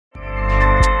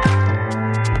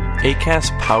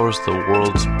Acast powers the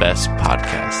world's best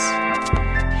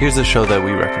podcasts. Here's a show that we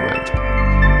recommend.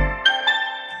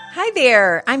 Hi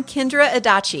there, I'm Kendra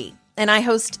Adachi, and I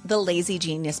host the Lazy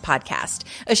Genius podcast,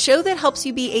 a show that helps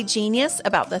you be a genius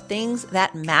about the things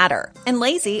that matter and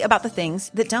lazy about the things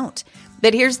that don't.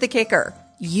 But here's the kicker.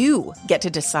 You get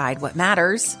to decide what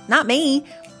matters, not me.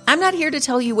 I'm not here to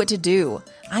tell you what to do.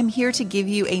 I'm here to give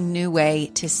you a new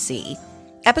way to see.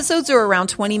 Episodes are around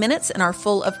 20 minutes and are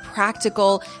full of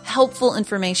practical, helpful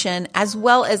information, as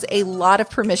well as a lot of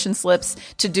permission slips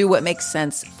to do what makes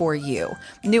sense for you.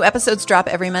 New episodes drop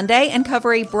every Monday and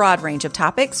cover a broad range of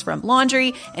topics, from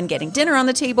laundry and getting dinner on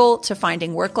the table to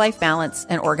finding work-life balance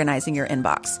and organizing your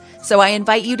inbox. So I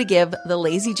invite you to give the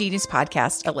Lazy Genius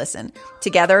podcast a listen.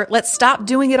 Together, let's stop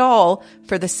doing it all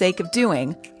for the sake of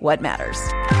doing what matters.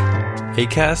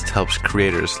 Acast helps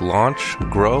creators launch,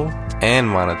 grow, and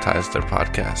monetize their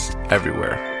podcasts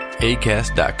everywhere.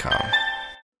 Acast.com.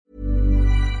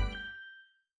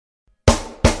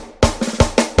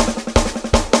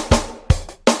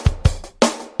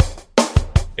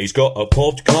 He's got a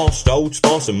podcast, Old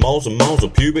Spice and miles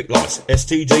of pubic lice.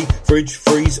 STD, fridge,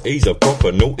 freeze, he's a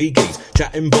proper naughty geese.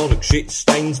 Chatting bollocks, shit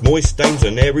stains, moist stains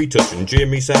and airy tush. And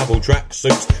Jimmy Savile track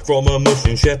suits from a mush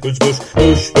and shepherd's bush.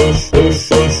 Hush, hush, hush,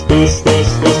 hush, hush,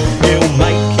 hush, hush. He'll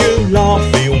make you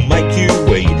laugh, he'll make you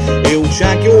weep. He'll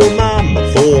shag your mum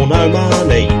for no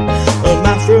money.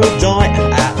 Hermaphrodite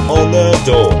at on the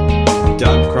door.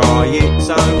 Don't cry, it's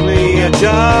only a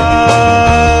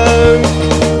joke.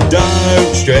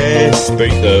 Don't stress,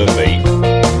 beat the meat.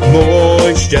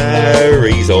 Moisture,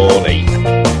 he's on heat.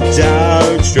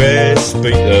 Don't stress,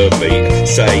 beat the meat.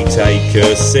 Say take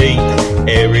a seat,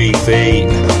 airy feet.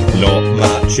 Not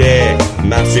much air,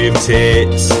 massive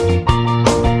tits.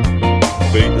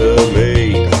 Beat the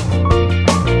meat.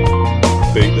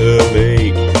 Beat the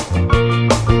meat.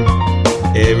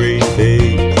 Airy feet.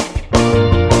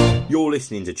 You're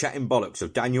listening to Chatting Bollocks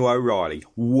of Daniel O'Reilly.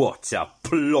 What a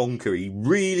plonker he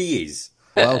really is.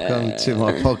 Welcome to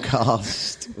my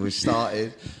podcast. We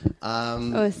started.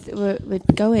 We're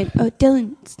going. Oh,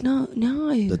 Dylan, no.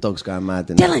 The dog's going mad.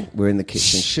 Dylan! We're in the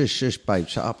kitchen. Shush, babe.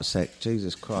 Shut up a sec.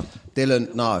 Jesus Christ.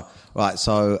 Dylan, no. Right,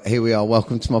 so here we are.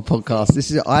 Welcome to my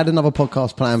podcast. I had another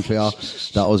podcast planned for you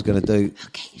that I was going to do.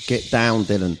 Get down,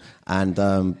 Dylan. And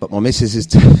but my missus is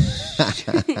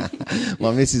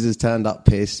has turned up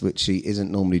pissed, which she isn't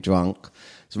normally drunk.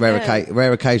 It's a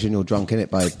rare occasion you're drunk,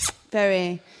 innit, babe?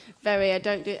 Very. I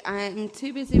don't do. I'm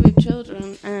too busy with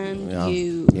children and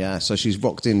you. Yeah, so she's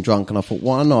rocked in drunk, and I thought,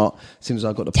 why not? As soon as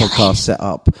I got the podcast set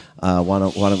up, why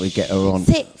don't we get her on?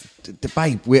 Sit.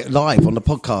 Babe, we're live on the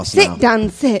podcast now. Sit, Dan,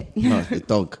 sit. No, the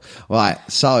dog. Right,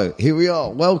 so here we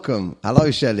are. Welcome. Hello,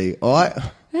 Shelley. All right?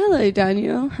 Hello,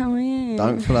 Daniel. How are you?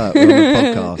 Don't flirt. We're on the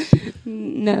podcast.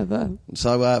 Never.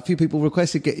 So a few people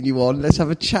requested getting you on. Let's have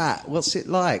a chat. What's it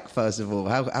like, first of all?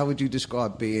 How would you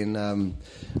describe being the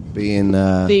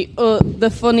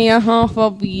funnier half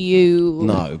of you?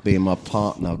 No, being my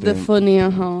partner. The funnier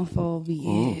half of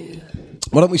you.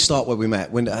 Why don't we start where we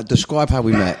met? Describe how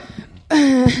we met.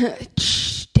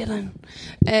 Dylan.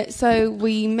 So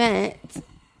we met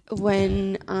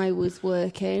when I was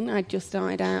working. I just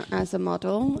started out as a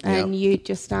model, and you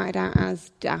just started out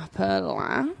as Dapper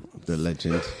Laugh. The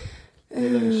legend.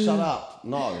 Shut up.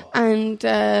 No. And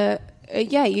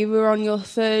you were on your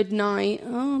third night.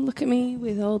 Oh, look at me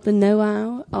with all the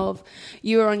know-how of.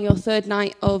 You were on your third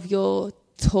night of your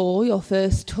tour, your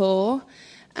first tour,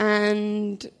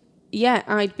 and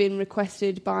I'd been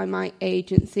requested by my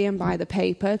agency and by the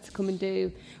paper to come and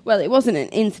do. Well, it wasn't an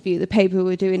interview. The paper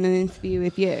were doing an interview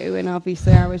with you, and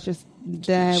obviously I was just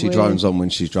there. She drones on when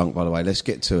she's drunk, by the way. Let's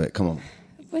get to it. Come on.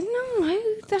 Well, no.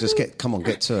 Just get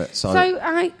to it. So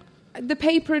the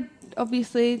paper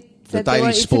obviously said the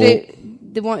Daily Sport.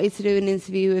 They wanted to do an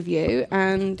interview with you,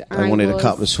 and they wanted a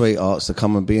couple of sweethearts to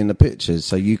come and be in the pictures.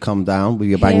 So you come down with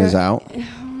your bangers out.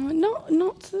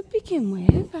 Not to begin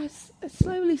with.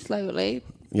 Slowly.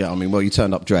 Yeah, I mean, well, you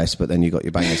turned up dressed, but then you got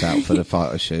your bangers out for the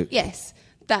photo shoot. Yes,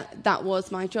 that was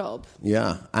my job.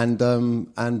 Yeah, and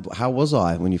how was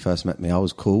I when you first met me? I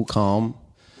was cool, calm.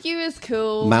 You was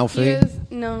cool. Mouthy?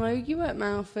 No, you weren't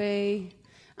mouthy.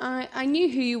 I knew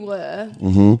who you were.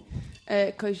 Mm-hmm.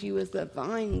 Because you was the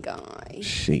Vine guy.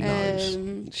 She knows.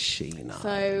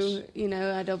 So,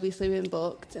 I'd obviously been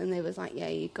booked, and they was like, yeah,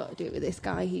 you've got to do it with this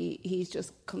guy. He's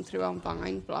just come through on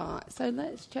Vine, blah. So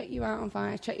let's check you out on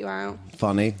Vine. Check you out.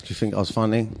 Funny? Do you think I was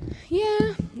funny?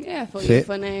 Yeah, I thought you were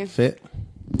funny. Fit?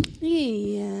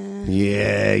 Yeah.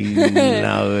 Yeah, you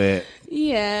know it.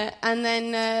 Yeah, and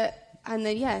then,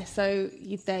 so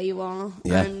there you are.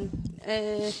 Yeah.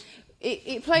 And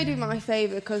it played in my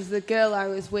favour because the girl I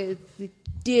was with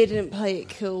didn't play it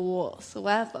cool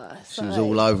whatsoever. She was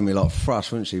all over me like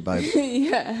thrush, wasn't she, babe?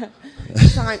 Yeah.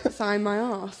 Signed my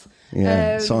arse.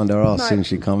 Yeah, signed her ass soon as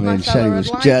she come in. fella Shelly was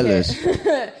would like jealous.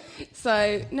 it.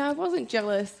 So, no, I wasn't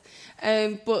jealous.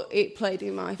 But it played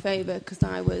in my favour because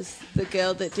I was the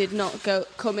girl that did not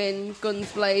come in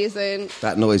guns blazing.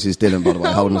 That noise is Dylan, by the way.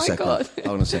 Oh Hold on a my second. God.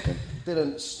 Hold on a second.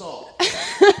 Dylan, stop.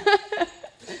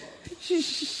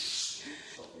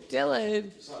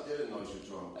 Dylan. It's like Dylan knows you're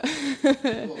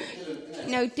drunk.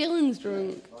 No, Dylan's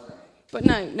drunk. But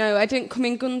no, I didn't come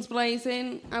in guns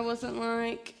blazing. I wasn't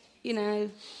like,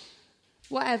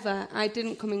 whatever. I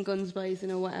didn't come in guns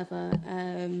blazing or whatever.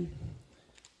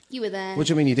 You were there. What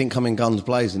do you mean you didn't come in guns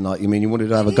blazing? Like, you mean you wanted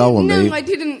to have a go on me? No, I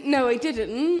didn't. No,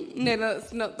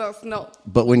 that's not.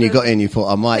 But when you got in, you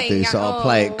thought I might do, so I'll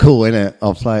play it all. cool, innit?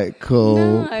 I'll play it cool.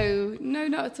 No,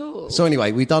 not at all. So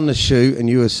anyway, we done the shoot, and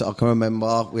I can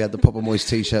remember, we had the Proper Moist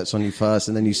T-shirts on you first,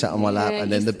 and then you sat on my lap,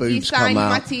 and then the boobs you come signed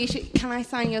my out. T-shirt. Can I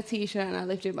sign your T-shirt? And I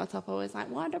lifted my top. I was like,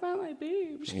 what about my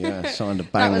boobs? Yeah, signed the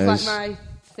That bangers. was like my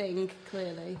thing,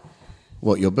 clearly.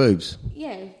 What, your boobs?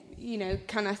 Yeah,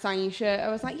 can I sign your shirt? I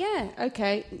was like, yeah,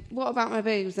 okay. What about my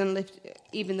boobs? And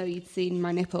even though you'd seen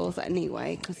my nipples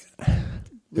anyway, because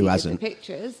Who hasn't? the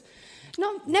pictures.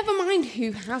 No, never mind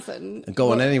who hasn't.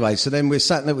 Go on anyway. So then we're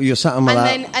sat there, you're sat on my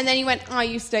lap. And then he went, are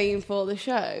you staying for the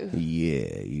show? Yeah,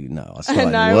 I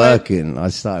started I working. I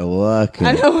started working.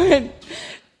 And I went,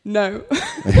 no.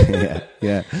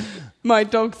 yeah. My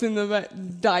dog's in the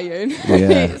vet dying.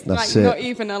 Yeah, It's that's like it. not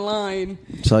even a line.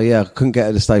 So yeah, I couldn't get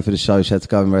her to stay for the show. She had to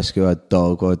go and rescue her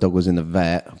dog, or her dog was in the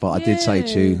vet. But I did say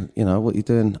to you, what are you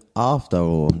doing after,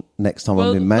 or next time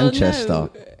I'm in Manchester? No,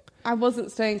 I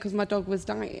wasn't staying because my dog was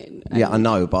dying. Yeah, I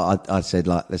know, but I said,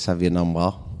 let's have your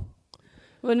number.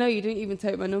 Well, no, you didn't even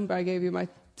take my number. I gave you my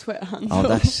Twitter handle. Oh,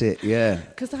 that's it, yeah.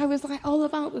 Because I was like all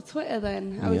about the Twitter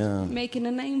then. I was making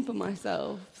a name for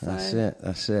myself. So.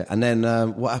 That's it. And then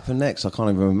what happened next? I can't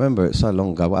even remember. It's so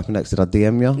long ago. What happened next? Did I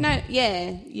DM you? No,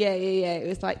 yeah. It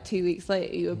was like 2 weeks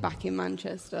later you were back in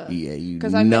Manchester. Yeah, you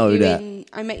Because know that.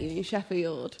 I met you in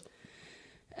Sheffield.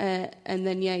 And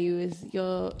then,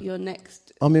 your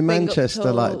next... I'm in bring up Manchester,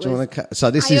 tour do you want was- to...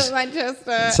 So this Are you is... in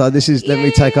Manchester? So this is... Let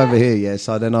me take Yeah. over here, yeah.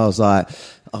 So then I was like,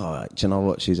 all right, do you know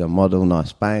what? She's a model,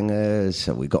 nice bangers.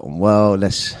 So we got on well.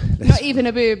 Let's Not even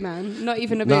a boob man. Not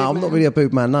even a boob No, man. I'm not really a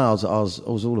boob man now. I was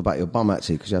all about your bum,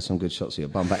 actually, because you had some good shots of your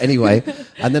bum. But anyway,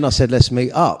 and then I said, let's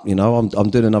meet up. I'm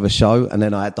doing another show. And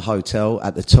then I had the hotel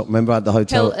at the top. Remember I had the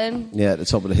hotel? Hilton. Yeah, at the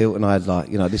top of the Hilton. I had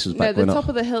this was back No, when the top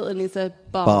of the Hilton is a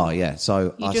bar. bar, yeah.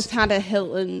 So You just had a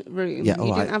Hilton room. Yeah, all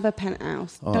you right. didn't have a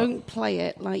penthouse. All Don't play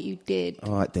it like you did.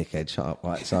 All right, dickhead, shut up.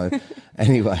 Right, so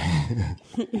anyway.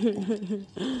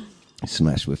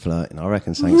 Smashed with flirting. I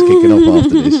reckon something's kicking off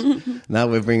after this. Now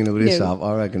we're bringing all this No. up.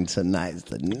 I reckon tonight's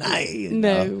the night.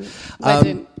 No, I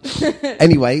didn't.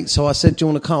 Anyway, so I said, do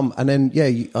you want to come? And then,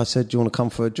 I said, do you want to come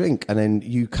for a drink? And then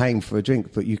you came for a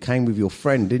drink, but you came with your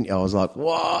friend, didn't you? I was like,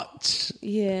 what?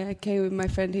 Yeah, I came with my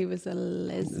friend who was a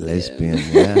lesbian. Lesbian,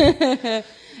 yeah.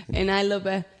 And I love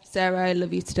her. Sarah, I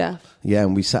love you to death. Yeah,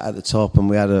 and we sat at the top and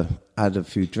we had a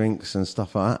few drinks and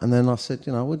stuff like that. And then I said,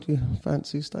 would you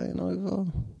fancy staying over?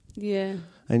 Yeah.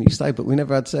 And you stayed, but we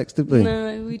never had sex, did we?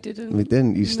 No, we didn't. We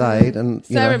didn't. You stayed, and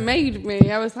Sarah made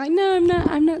me. I was like, no,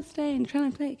 I'm not staying. I'm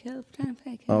trying to play it cool.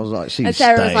 I was like, she's And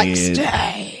Sarah was like, staying.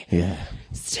 stay. Yeah,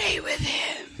 Stay with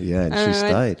him. yeah, and she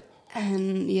stayed.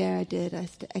 And yeah, I did.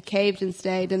 I caved and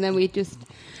stayed, and then we just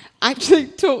actually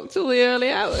talked till the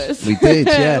early hours. We did,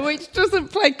 yeah. Which doesn't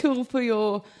play cool for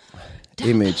your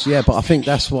Image, yeah, but I think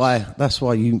that's why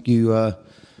you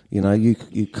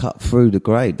cut through the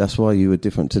grade. That's why you were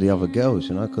different to the other girls,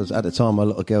 because at the time a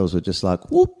lot of girls were just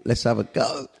like, whoop, let's have a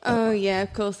go. Oh yeah,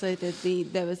 of course they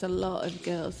did. There was a lot of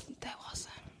girls. There wasn't.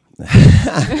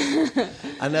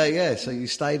 And so you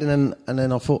stayed, and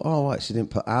then I thought, oh right, she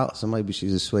didn't put out, so maybe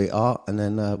she's a sweetheart. And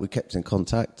then we kept in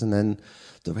contact, and then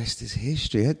the rest is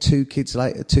history. I had 2 kids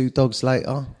later, 2 dogs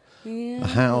later, Yeah. a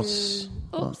house.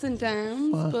 Ups and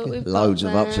downs, but we've Loads got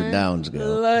of ups and there. downs,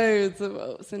 girl. Loads of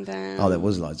ups and downs. Oh, there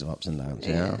was loads of ups and downs.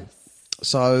 Yeah. Yes.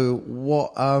 So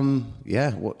what?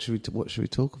 What should we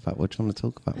talk about? What do you want to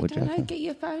talk about? I What do you don't know. reckon? Get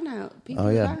your phone out. People Oh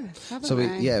yeah. have asked, haven't So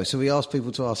they? so we asked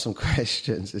people to ask some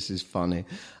questions. This is funny.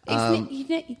 Do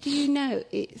you know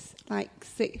it's like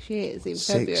 6 years in 6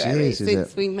 February years, is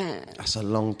since it? we met? That's a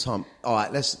long time. All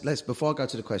right, let's before I go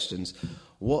to the questions,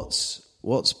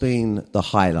 what's been the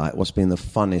highlight? What's been the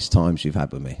funnest times you've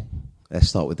had with me? Let's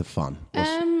start with the fun.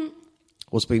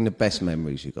 What's been the best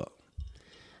memories you got?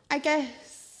 I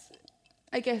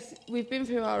guess we've been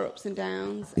through our ups and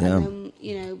downs. Yeah. And,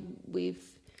 we've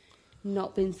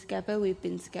not been together, we've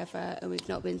been together, and we've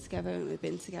not been together, and we've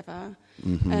been together.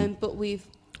 But we've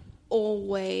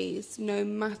always, no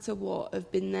matter what,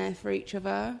 have been there for each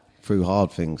other. Through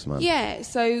hard things, man. Yeah,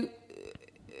 so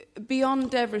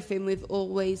beyond everything, we've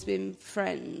always been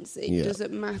friends. It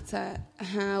doesn't matter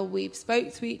how we've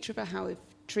spoke to each other, how we've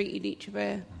treated each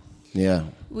other. Yeah.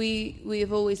 We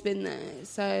have always been there.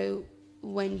 So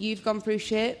when you've gone through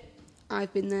shit,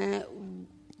 I've been there.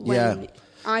 When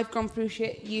I've gone through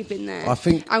shit, you've been there. I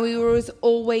think, and we were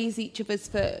always each other's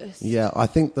first. Yeah, I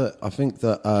think that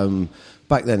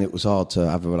back then it was hard to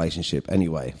have a relationship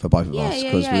anyway for both of us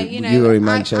because you were in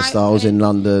Manchester, I was in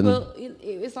London. Well,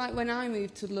 it was like when I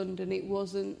moved to London, it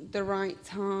wasn't the right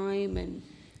time, and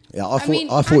yeah, I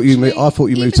thought you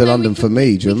moved to London for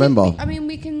me. Do you remember?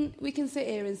 We can sit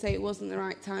here and say it wasn't the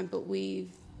right time, but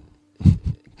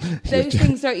those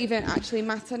things don't even actually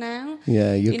matter now.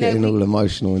 Yeah, you're getting all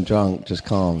emotional and drunk. Just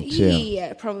calm, chill.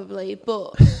 Yeah, probably.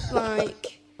 But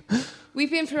like,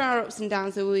 we've been through our ups and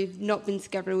downs, and we've not been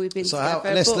together. We've been together.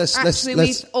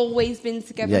 We've always been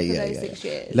together for those 6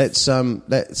 years.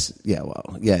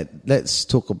 Let's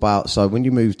talk about. So when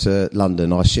you moved to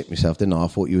London, I shit myself, didn't I? I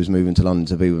thought you was moving to London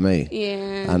to be with me.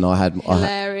 Yeah, and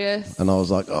hilarious. And I was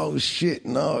like, oh shit,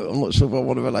 no, I'm not sure if I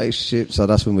want a relationship. So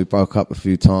that's when we broke up a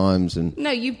few times. And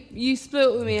no, you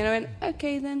split with me, and I went,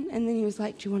 okay then. And then he was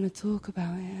like, do you want to talk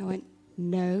about it? I went,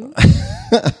 no.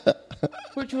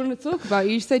 What do you want to talk about?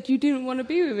 You said you didn't want to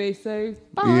be with me, so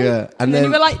bye. Yeah, and then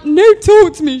you were like, no,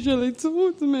 talk to me, Shelley,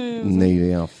 talk to me.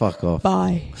 Yeah, fuck off.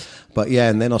 Bye. But yeah,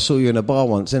 and then I saw you in a bar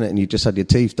once, innit? And you just had your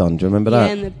teeth done. Do you remember that?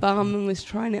 Yeah, and the barman was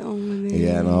trying it on with me.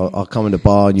 Yeah, and I'll come in the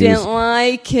bar and you didn't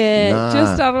like it. Nah.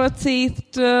 Just had our teeth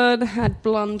done, had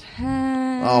blonde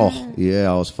hair. Oh,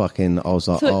 yeah, I was like,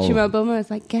 touching my bum. I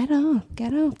was like, get off.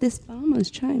 This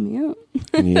barman's trying me up.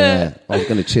 Yeah, I was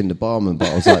going to chin the barman, but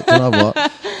I was like, you know what?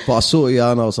 But I saw you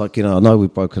and I was like, I know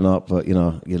we've broken up, but,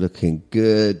 you're looking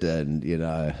good and,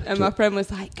 And my friend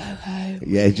was like, go home.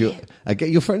 Yeah,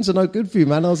 your friends are no good for you,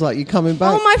 man. I was like, you coming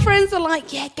back? All my friends are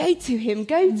like, yeah, go to him.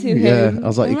 Yeah, I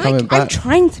was like, you're coming back? I'm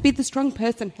trying to be the strong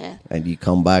person here. And you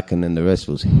come back and then the rest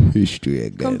was history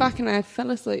again. Come back and I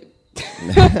fell asleep.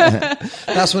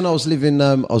 That's when I was living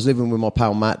with my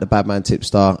pal Matt, the Bad Man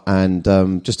Tipstar,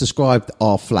 and just described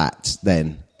our flat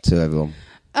then to everyone.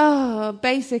 Oh,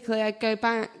 basically I'd go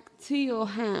back to your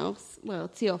house,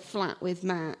 to your flat with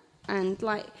Matt, and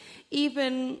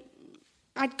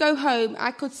I'd go home.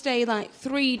 I could stay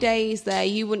 3 days there.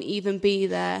 You wouldn't even be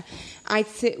there. I'd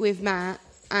sit with Matt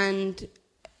and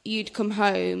you'd come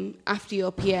home after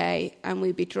your PA and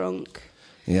we'd be drunk.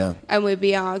 Yeah. And we'd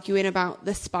be arguing about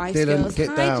the Spice Girls. Get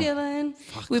Hi, down.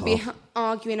 Dylan. We'd be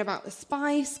arguing about the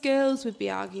Spice Girls. We'd be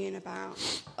arguing about...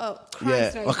 Oh,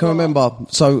 Christ knows I can remember.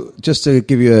 So just to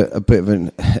give you a bit of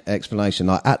an explanation,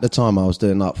 at the time I was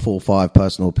doing 4 or 5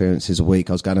 personal appearances a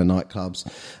week. I was going to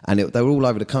nightclubs and they were all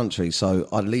over the country. So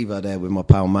I'd leave her there with my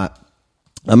pal Matt.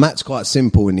 And Matt's quite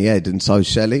simple in the head, and so's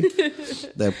Shelley.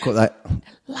 They've got that...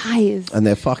 Lies. And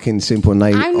they're fucking simple, and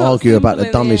they argue about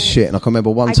the dumbest shit. And I can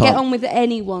remember one time... I get on with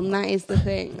anyone, that is the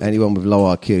thing. Anyone with low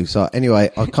IQ. So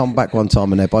anyway, I come back one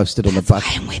time, and they both stood on the back...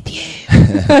 I'm with you.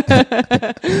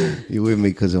 You're with me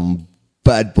because I'm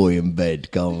bad boy in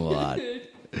bed. Come on.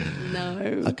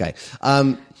 No. Okay.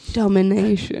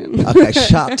 Domination. Okay,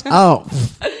 shut up.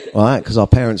 All right, because our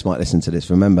parents might listen to this.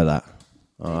 Remember that.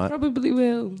 All right. Probably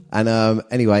will. And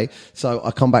anyway, so I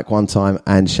come back one time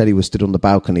and Shelley was stood on the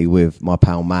balcony with my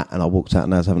pal Matt, and I walked out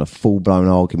and I was having a full-blown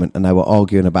argument, and they were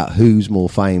arguing about who's more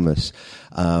famous,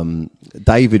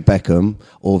 David Beckham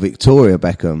or Victoria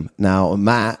Beckham. Now,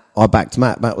 I backed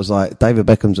Matt. Matt was like, David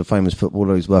Beckham's a famous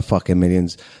footballer, he's worth fucking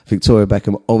millions. Victoria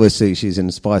Beckham, obviously she's in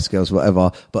the Spice Girls,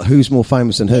 whatever, but who's more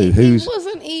famous than who? It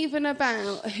wasn't even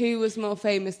about who was more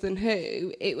famous than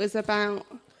who. It was about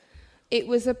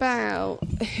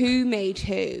who made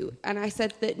who, and I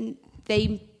said that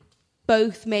they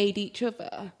both made each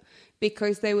other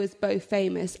because they was both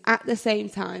famous at the same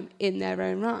time in their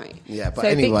own right. Yeah, but so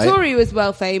anyway, Victoria was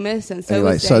well famous, and so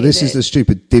was David. So this is the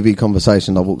stupid divvy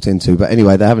conversation I walked into. But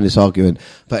anyway, they're having this argument.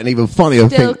 But an even funnier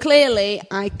thing. Clearly,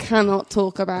 I cannot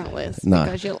talk about this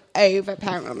because you'll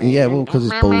overpower me. Yeah, well, because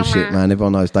it's bullshit, man.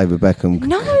 Everyone knows David Beckham.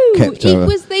 No,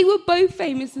 they were both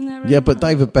famous in their own right. Yeah, but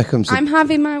David Beckham's... I'm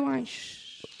having my wife.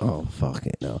 Oh, fuck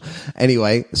it, no.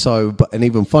 Anyway, but an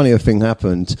even funnier thing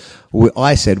happened.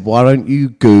 I said, why don't you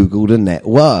Google the net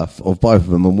worth of both of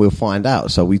them and we'll find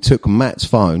out. So we took Matt's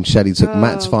phone. Shelley took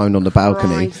Matt's phone on the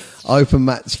balcony, opened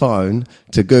Matt's phone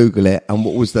to Google it. And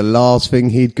what was the last thing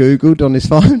he'd Googled on his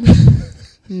phone?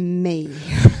 Me.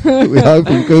 We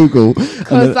opened Google.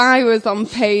 Because I was on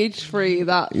page 3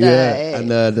 that day. Yeah, and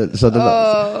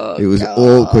it was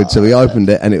awkward. So we opened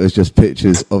it, and it was just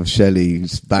pictures of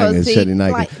Shelley's bangers, Shelley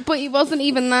naked. But it wasn't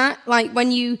even that. Like,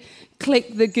 when you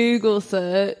click the Google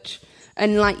search,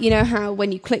 and, like, you know how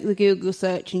when you click the Google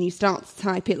search and you start to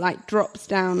type, it, like, drops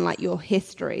down, like, your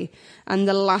history. And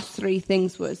the last 3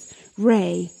 things was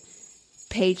Ray,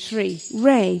 page 3,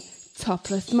 Ray,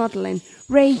 topless modelling.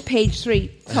 Ray, page 3,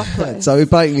 topless. So he'd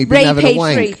been Ray, having page a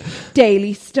wank. 3,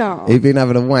 Daily Star. He'd been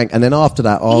having a wank. And then after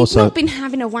that, He'd not been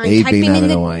having a wank. He'd I'd been been in having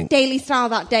the a wank. Daily Star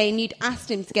that day, and you'd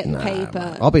asked him to get the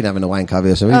paper. I've been having a wank over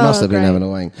here, so he must have been great. having a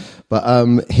wank.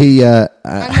 But he... And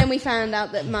then we found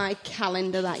out that my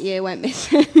calendar that year went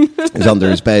missing. it was under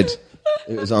his bed.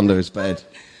 It was under his bed.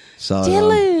 So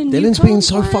Dylan, Dylan's you been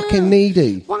so can't fucking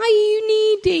needy. Why are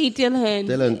you needy, Dylan?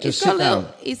 Dylan, just He's got sit down.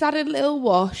 He's had a little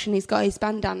wash, and he's got his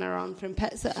bandana on from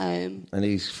Pets at Home. And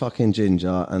he's fucking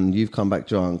ginger, and you've come back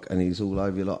drunk, and he's all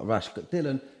over you like a rash.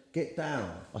 Dylan, get down.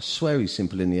 I swear he's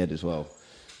simple in the head as well.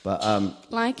 But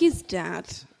like his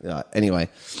dad. yeah, anyway,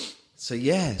 so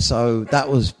that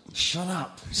was... Shut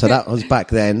up. So that was back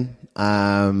then.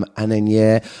 And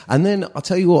then I'll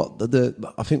tell you what,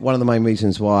 I think one of the main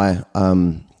reasons why...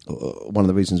 one of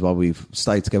the reasons why we've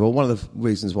stayed together, one of the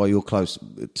reasons why you're close,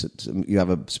 you have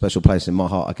a special place in my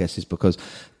heart, I guess, is because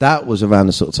that was around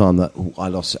the sort of time that I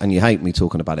lost, and you hate me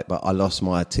talking about it, but I lost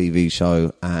my TV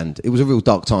show, and it was a real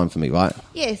dark time for me, right?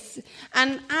 Yes,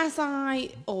 and as I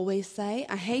always say,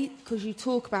 I hate because you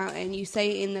talk about it and you say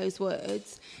it in those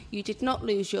words, you did not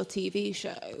lose your TV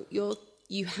show.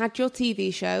 You had your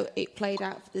TV show, it played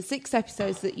out for the 6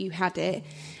 episodes that you had it,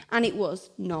 and it was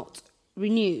not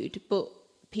renewed, but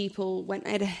people went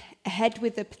ahead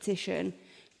with the petition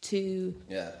to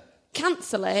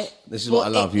cancel it. This is what I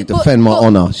love. You defend my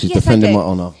honour. She's defending my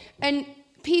honour. And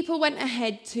people went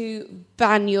ahead to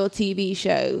ban your TV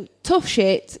show. Tough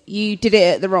shit, you did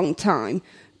it at the wrong time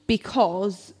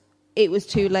because it was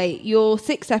too late. Your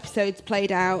 6 episodes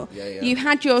played out. You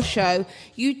had your show.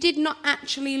 You did not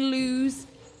actually lose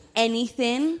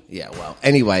anything. Yeah, well,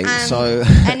 anyway,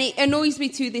 and it annoys me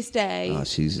to this day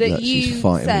she's you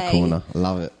fighting say, in the corner. I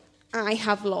love it. I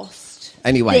have lost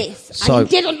Anyway, this. I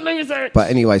didn't lose it. But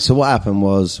anyway, so what happened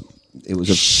was it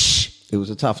was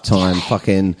a tough time.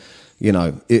 Fucking, you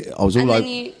know, I was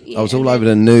all over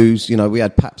the news. You know, we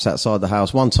had paps outside the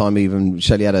house. One time, even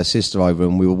Shelley had her sister over,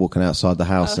 and we were walking outside the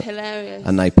house. Oh, hilarious!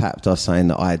 And they papped us saying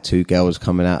that I had 2 girls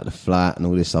coming out of the flat and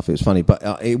all this stuff. It was funny, but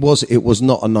it was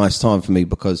not a nice time for me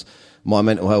because my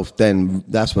mental health. Then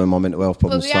that's when my mental health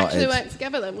problems started. We actually weren't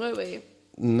together then, were we?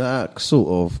 Nah,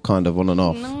 sort of, kind of, on and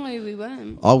off. No, we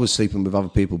weren't. I was sleeping with other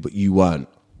people, but you weren't.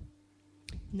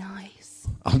 Nice.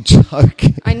 I'm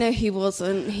joking. I know he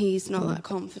wasn't. He's not that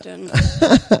confident.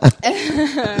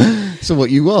 So what,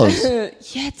 you was?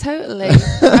 Yeah, totally.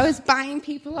 I was buying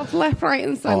people off left, right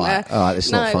and centre. All right,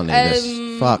 it's not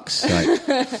funny. Fuck's sake.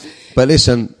 But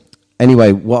listen,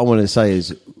 anyway, what I wanted to say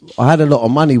is I had a lot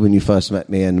of money when you first met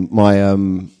me, and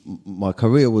my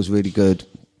career was really good.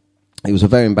 It was a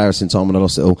very embarrassing time when I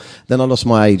lost it all. Then I lost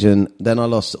my agent. Then I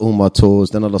lost all my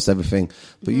tours. Then I lost everything.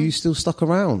 But you still stuck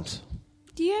around.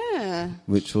 Yeah.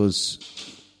 Which was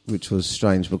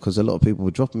strange because a lot of people were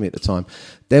dropping me at the time.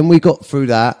 Then we got through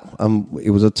that.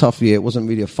 It was a tough year. It wasn't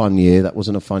really a fun year. That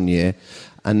wasn't a fun year.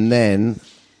 And then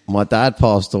my dad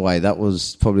passed away. That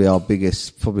was probably our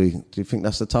biggest. Do you think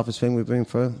that's the toughest thing we've been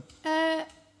through? I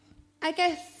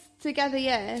guess together,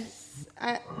 yes.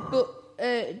 But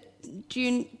do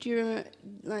you remember,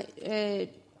 like,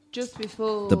 just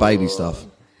before the baby stuff?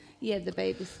 Yeah, the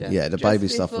baby stuff. Yeah, the baby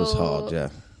stuff was hard. Yeah.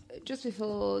 Just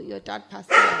before your dad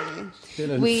passed away.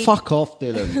 Dylan, fuck off,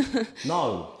 Dylan.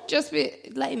 No.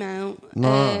 Let him out.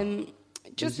 No.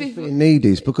 Just He's before being needy.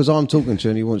 It's because I'm talking to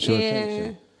you and he wants your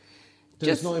attention.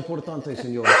 Just it's not importante,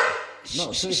 senor.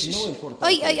 No, it's no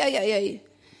importante.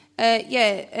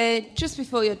 Just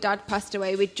before your dad passed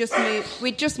away, we'd just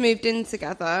moved in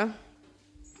together,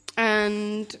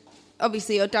 and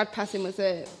obviously your dad passing was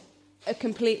a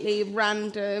completely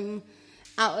random,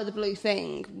 out of the blue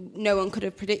thing. No one could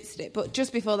have predicted it. But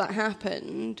just before that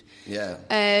happened, do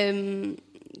you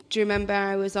remember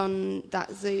I was on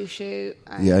that zoo shoot?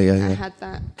 I had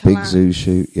that collapse. Big zoo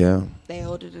shoot, yeah. They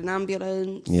ordered an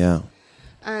ambulance. Yeah.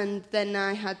 And then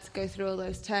I had to go through all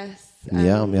those tests.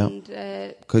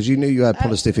 Because you knew you had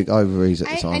polycystic ovaries at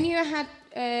the time. I knew I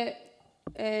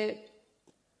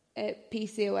had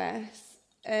PCOS,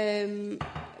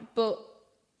 but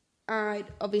I'd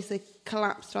obviously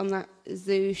collapsed on that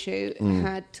zoo shoot and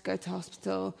had to go to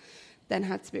hospital, then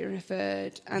had to be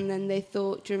referred. And then they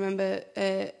thought, do you remember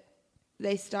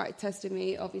they started testing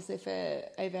me, obviously, for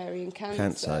ovarian cancer.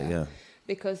 Cancer, yeah.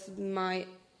 Because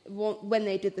when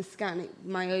they did the scan,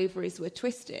 my ovaries were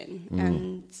twisting,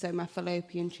 and so my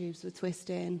fallopian tubes were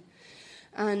twisting.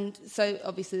 And so,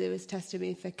 obviously, they was testing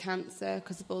me for cancer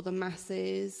because of all the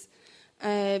masses.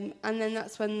 And then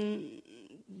that's when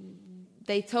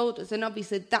they told us, and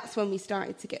obviously that's when we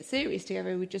started to get serious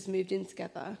together. We just moved in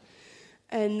together.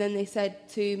 And then they said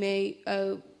to me,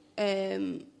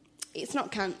 it's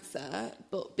not cancer,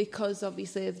 but because,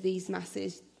 obviously, of these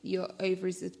masses, your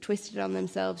ovaries have twisted on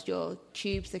themselves, your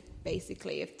tubes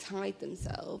basically have tied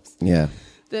themselves. Yeah.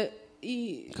 That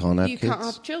you can't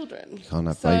have children. Can't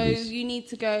have so babies. You need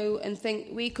to go and think,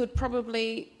 we could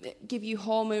probably give you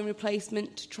hormone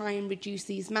replacement to try and reduce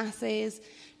these masses,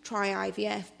 try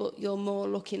IVF, but you're more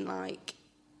looking like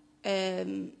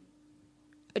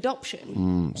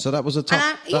adoption. So that was a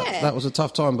tough that was a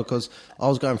tough time, because I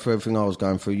was going through everything I was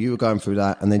going through, you were going through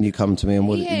that, and then you come to me and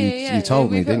you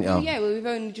told me, didn't you? Yeah, well, we've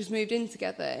only just moved in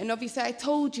together, and obviously I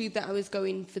told you that I was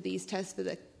going for these tests for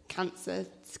the cancer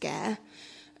scare,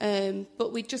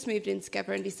 but we just moved in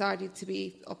together and decided to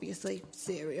be obviously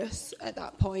serious at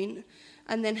that point.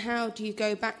 And then how do you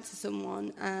go back to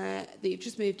someone that you've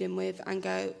just moved in with and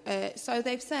go, so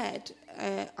they've said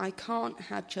I can't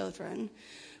have children,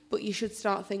 but you should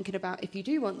start thinking about, if you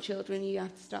do want children, you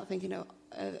have to start thinking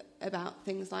about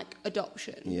things like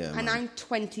adoption. Yeah, and I'm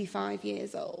 25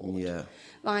 years old. Yeah.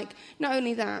 Like, not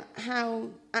only that, how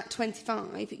at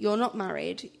 25, you're not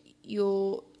married,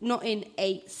 you're not in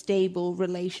a stable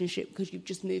relationship because you've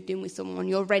just moved in with someone,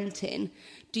 you're renting.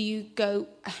 Do you go,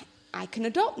 I can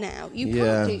adopt now? You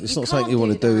can't do it's not something you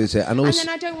want to do, is it? And then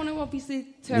I don't want to obviously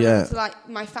turn around to like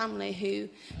my family, who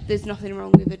there's nothing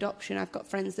wrong with adoption. I've got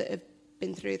friends that have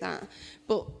been through that,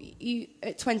 but you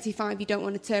at 25 you don't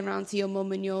want to turn around to your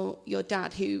mum and your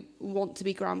dad, who want to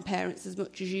be grandparents as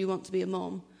much as you want to be a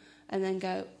mum, and then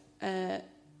go,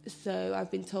 so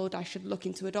I've been told I should look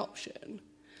into adoption.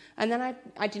 And then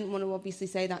I didn't want to obviously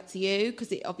say that to you,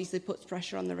 because it obviously puts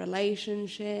pressure on the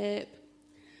relationship.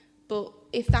 But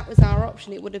if that was our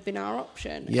option, it would have been our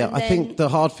option. Yeah, I think the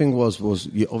hard thing was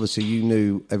obviously you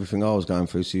knew everything I was going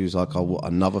through, so you was like, oh, what,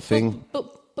 another thing?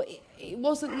 But it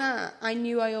wasn't that. I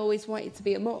knew I always wanted to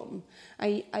be a mum.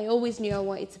 I always knew I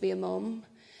wanted to be a mum.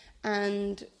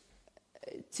 And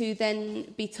to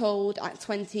then be told at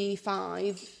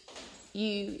 25,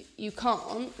 you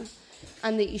can't,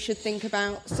 and that you should think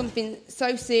about something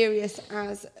so serious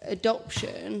as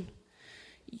adoption,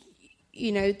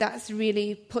 you know, that's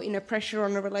really putting a pressure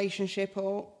on a relationship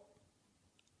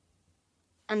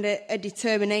and a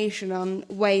determination on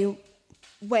where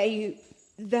you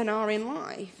then are in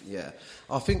life. Yeah,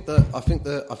 I think that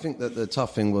the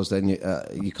tough thing was then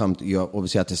you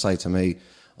obviously had to say to me,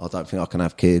 I don't think I can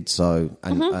have kids. So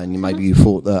and maybe you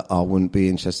thought that I wouldn't be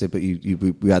interested, but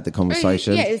we had the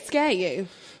conversation. Yeah, it scare you.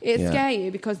 Scare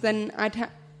you, because then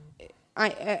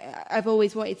I've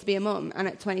always wanted to be a mum, and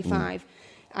at 25,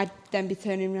 I'd then be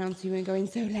turning around to you and going,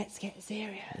 so let's get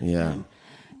serious. Yeah. And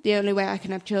the only way I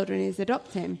can have children is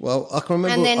adopting. Well, I can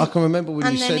remember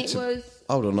when you said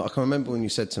hold on, I can remember when you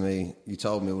said to me, you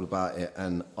told me all about it,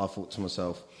 and I thought to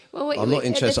myself, well, I'm not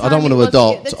interested. I don't want to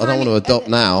adopt. I don't want to adopt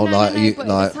now.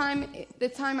 The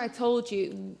time I told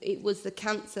you, it was the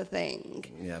cancer thing.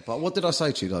 Yeah, but what did I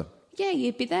say to you though? Yeah,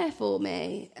 you'd be there for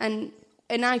me, and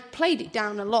I played it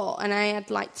down a lot, and I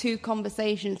had like 2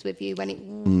 conversations with you when it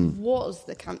was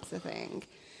the cancer thing.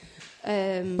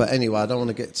 But anyway, I don't want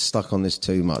to get stuck on this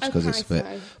too much, because it's a bit.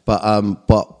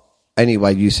 But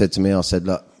anyway, you said to me, I said,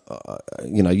 look,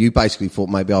 you basically thought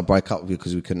maybe I'll break up with you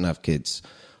because we couldn't have kids.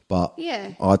 But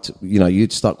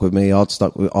you'd stuck with me. I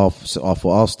thought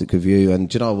I'll stick with you. And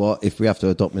do you know what? If we have to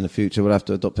adopt in the future, we'll have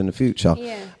to adopt in the future.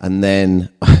 Yeah. And then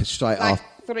straight after,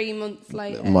 3 months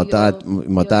later, my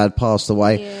dad passed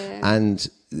away. Yeah. And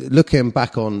looking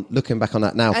back on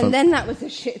that now, and then that was a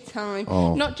shit time.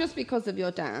 Oh. Not just because of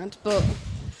your dad, but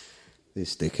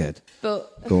this dickhead.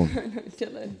 But go on,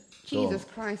 Dylan. Jesus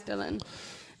Christ, Dylan.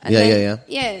 And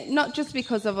Yeah, not just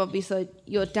because of obviously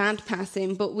your dad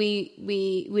passing, but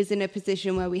we was in a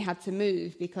position where we had to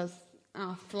move because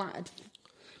our flat had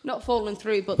not fallen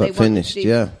through, but they finished, wanted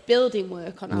to do building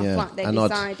work on our flat. They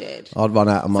decided. I'd run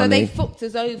out of money. So they fucked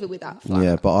us over with that flat.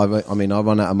 Yeah, but I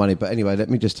run out of money. But anyway, let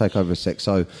me just take over a sec.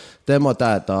 So then my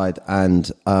dad died,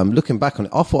 and looking back on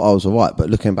it, I thought I was all right, but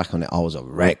looking back on it, I was a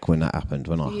wreck when that happened.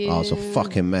 I was a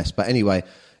fucking mess. But anyway,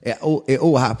 it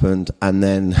all happened, and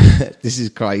then this is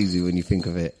crazy when you think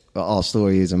of it. our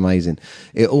story is amazing.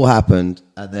 It all happened,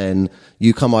 and then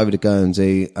you come over to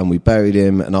Guernsey, and we buried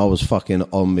him, and I was fucking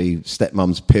on me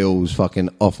stepmom's pills, fucking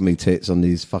off me tits on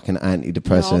these fucking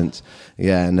antidepressants.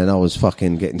 Yeah, and then I was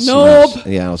fucking getting smashed.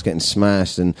 Yeah, I was getting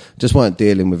smashed, and just weren't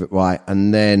dealing with it right.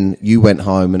 And then you went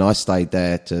home, and I stayed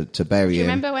there to bury him. Do you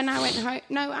remember when I went home?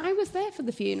 No, I was there for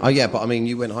the funeral. Oh yeah, but I mean,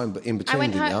 you went home, but in between. I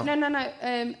went home. You?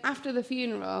 No. After the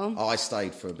funeral. Oh, I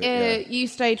stayed for a bit. Yeah. You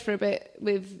stayed for a bit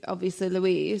with obviously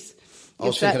Louise. I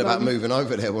was thinking about moving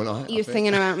over there when I. You were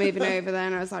thinking about moving over there,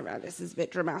 and I was like, right, this is a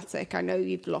bit dramatic. I know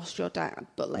you've lost your dad,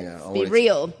 but let's be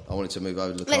real. I wanted to move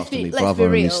over, look after my brother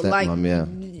and my stepmom.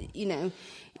 Yeah, you know.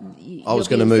 I was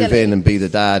going to move in and be the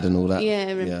dad and all that. Yeah,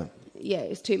 it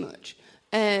was too much.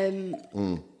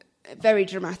 Very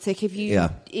dramatic.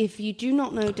 If you do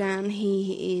not know Dan,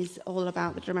 he is all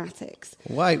about the dramatics.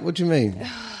 Wait, what do you mean?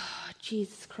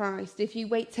 Jesus Christ! If you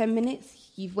wait 10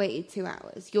 minutes, you've waited 2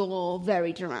 hours. You're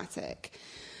very dramatic.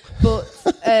 But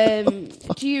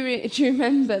do you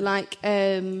remember? Like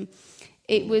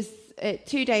it was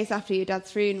 2 days after your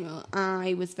dad's funeral.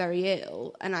 I was very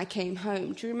ill, and I came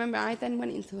home. Do you remember? I then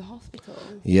went into the hospital.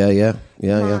 Yeah.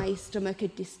 My stomach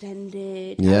had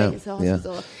distended. I went into the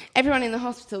hospital. Yeah. Everyone in the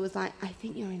hospital was like, "I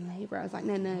think you're in labour." I was like,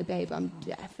 "No, babe, I'm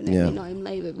definitely not in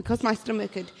labour," because my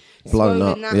stomach had blown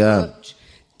up that much.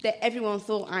 That everyone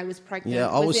thought I was pregnant. Yeah,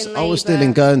 I was still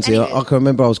in Guernsey. Anyway. I can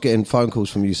remember I was getting phone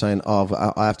calls from you saying, "Oh,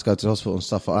 I have to go to the hospital and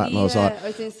stuff like that." And I was like, I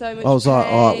was in so much I was pain. like,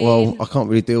 "All right, well, I can't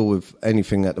really deal with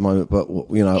anything at the moment, but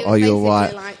you know, are you all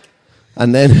right?" Like,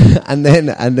 and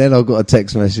then I got a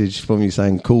text message from you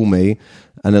saying, "Call me,"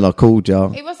 and then I called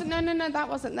you. It wasn't. No, that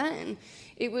wasn't then.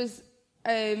 It was.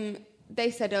 They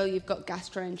said, "Oh, you've got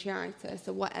gastroenteritis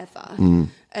or whatever."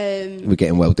 We're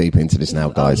getting well deep into this now,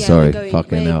 guys. yeah, Sorry,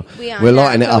 fucking hell. We're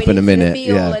lighting it up in a minute.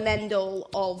 Yeah. And end all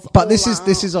of but this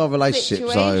is our relationship.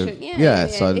 Situation. So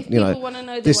so if you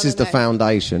know, this is the know.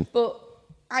 foundation. But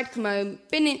I'd come home,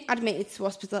 been admitted to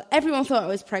hospital. Everyone thought I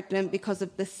was pregnant because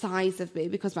of the size of me,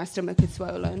 because my stomach had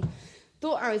swollen.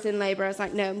 Thought I was in labour. I was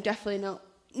like, no, I'm definitely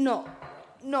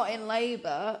not in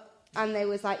labour. And they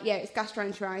was like, yeah, it's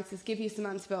gastroenteritis, give you some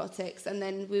antibiotics. And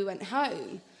then we went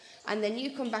home. And then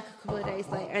you come back a couple of days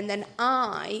later. And then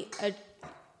I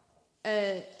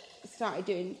started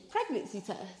doing pregnancy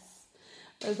tests.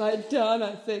 I was like, Dan,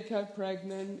 I think I'm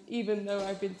pregnant, even though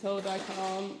I've been told I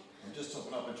can't. I'm just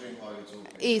topping up a drink while you're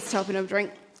talking. He's topping up a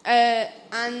drink.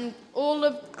 And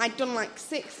I'd done like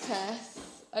 6 tests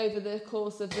over the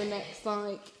course of the next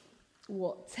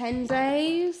 10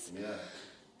 days? Yeah.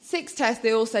 6 tests,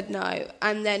 they all said no.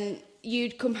 And then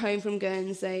you'd come home from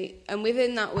Guernsey, and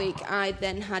within that week, I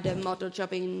then had a model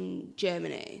job in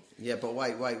Germany. Yeah, but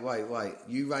wait.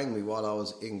 You rang me while I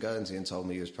was in Guernsey and told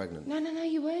me you was pregnant. No,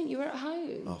 you weren't. You were at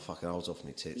home. Oh, fucking, I was off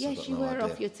my tits. Yes, you were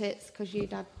off your tits because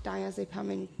you'd had diazepam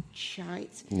and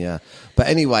shite. Yeah. But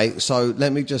anyway, so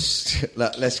let me just...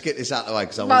 let's get this out of the way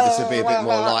because I want this to be a bit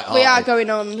more light-hearted. We are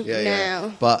going on now.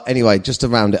 Yeah. But anyway, just to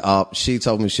round it up, she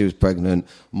told me she was pregnant.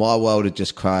 My world had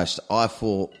just crashed. I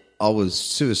thought... I was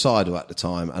suicidal at the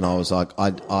time, and I was like, I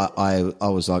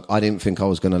didn't think I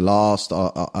was going to last.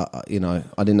 I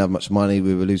didn't have much money.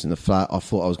 We were losing the flat. I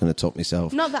thought I was going to top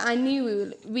myself. Not that I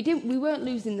knew we weren't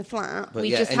losing the flat. But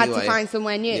had to find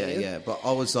somewhere new. Yeah. But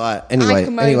I was like, I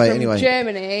come over from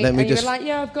Germany, and you were like,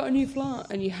 yeah, I've got a new flat,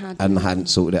 and you had. And I hadn't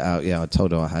sorted it out. Yeah, I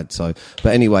told her I had. So,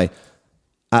 but anyway,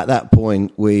 at that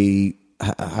point, we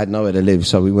had nowhere to live,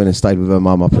 so we went and stayed with her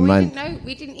mum up in Manchester.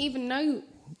 We didn't even know.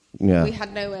 Yeah. We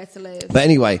had nowhere to live. But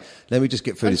anyway, let me just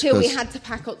get through this. Until we had to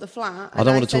pack up the flat. I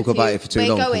don't want to talk about it for too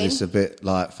long because it's a bit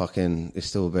like fucking... It's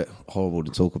still a bit horrible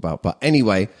to talk about. But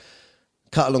anyway,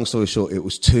 cut a long story short, it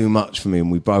was too much for me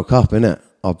and we broke up, innit?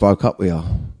 I broke up with her.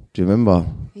 Do you remember?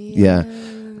 Yeah.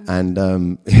 And,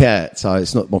 so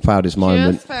it's not my proudest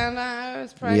moment. Just found out I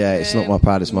was pregnant. Yeah, it's not my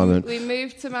proudest moment. We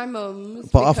moved to my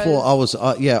mum's. But I thought I was...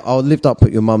 I lived up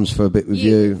at your mum's for a bit with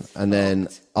you and then...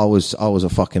 I was a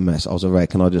fucking mess. I was a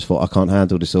wreck, and I just thought I can't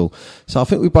handle this all. So I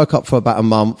think we broke up for about a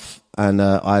month, and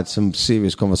I had some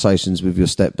serious conversations with your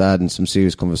stepdad and some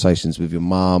serious conversations with your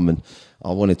mum, and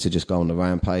I wanted to just go on the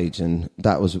rampage, and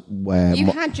that was where you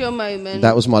had your moment.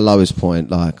 That was my lowest point.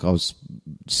 Like I was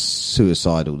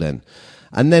suicidal then,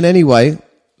 and then anyway,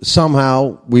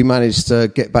 somehow we managed to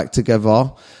get back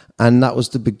together. And that was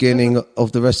the beginning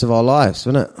of the rest of our lives,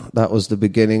 wasn't it? That was the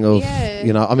beginning of,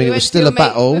 it was still a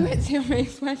battle. We went to your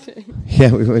mate's wedding.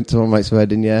 Yeah, we went to my mate's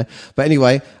wedding, yeah. But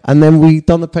anyway, and then we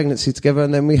done the pregnancy together,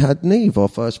 and then we had Neve, our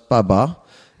first baba.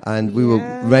 And we were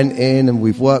renting, and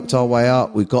we've worked our way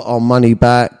up. We got our money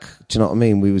back. Do you know what I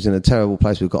mean? We was in a terrible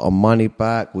place. We got our money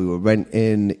back. We were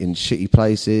renting in shitty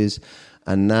places.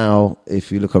 And now,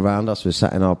 if you look around us, we're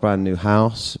sat in our brand new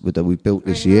house that we built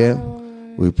this year.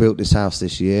 We built this house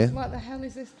this year. What the hell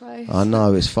is this place? I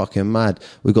know, it's fucking mad.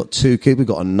 We've got 2 kids. We've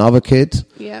got another kid.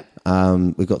 Yeah.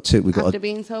 We've got 2. After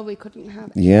being told we couldn't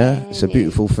have it's a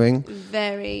beautiful thing.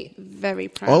 Very, very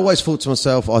proud. I always thought to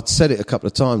myself, I'd said it a couple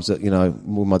of times, that,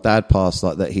 when my dad passed,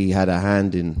 like that he had a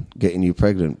hand in getting you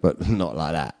pregnant, but not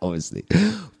like that, obviously.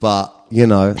 But,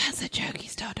 That's a joke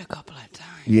he's told a couple of times.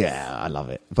 Yeah, I love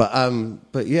it. But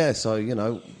yeah,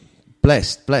 so,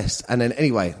 blessed. And then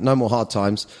anyway, no more hard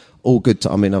times. All good.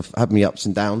 I've had my ups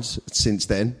and downs since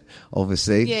then,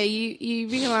 obviously. Yeah, you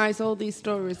realise all these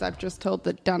stories I've just told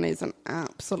that Dan is an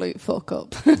absolute fuck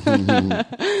up.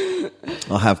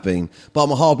 I have been. But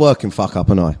I'm a hard-working fuck up,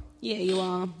 aren't I? Yeah, you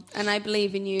are. And I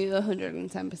believe in you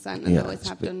 110%, and Yeah, always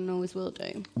have done and always will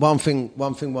do. One thing,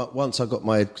 once I got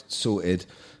my head sorted...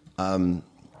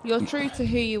 You're true to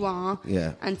who you are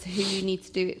and to who you need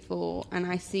to do it for, and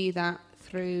I see that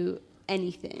through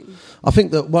anything. I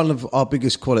think that one of our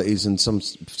biggest qualities, and some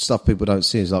stuff people don't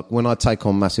see, is like when I take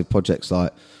on massive projects,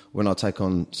 like when I take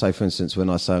on, say for instance, when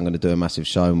I say I'm going to do a massive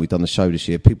show, and we've done the show this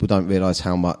year, people don't realise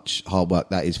how much hard work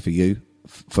that is for you,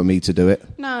 for me to do it.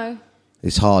 No.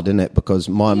 It's hard, isn't it? Because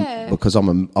because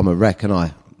I'm a wreck,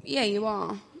 and Yeah, you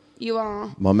are. You are.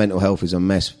 My mental health is a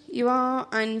mess. You are,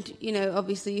 and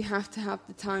obviously you have to have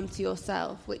the time to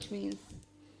yourself, which means,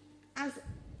 as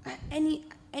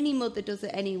any mother does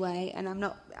it anyway. And I'm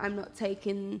not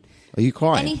taking. Are you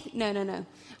crying? No.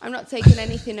 I'm not taking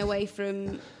anything away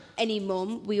from any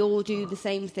mum. We all do the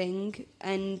same thing,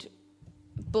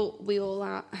 but we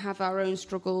all have our own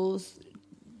struggles,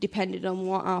 depending on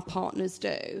what our partners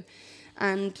do,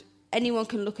 and. Anyone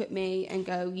can look at me and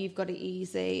go, you've got it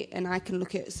easy, and I can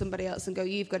look at somebody else and go,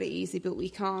 you've got it easy, but we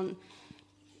can't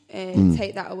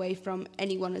take that away from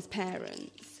anyone as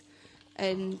parents.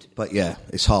 But yeah,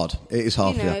 it's hard. It is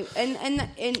hard for you.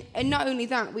 And not only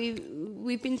that,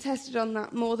 we've been tested on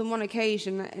that more than one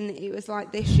occasion, and it was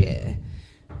like this year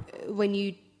when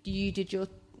you did your,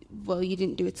 well, you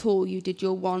didn't do a tour, you did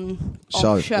your one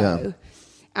show. Yeah.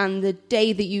 And the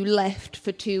day that you left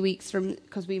for 2 weeks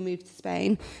because we moved to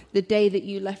Spain, the day that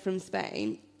you left from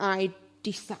Spain, I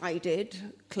decided,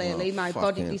 clearly, my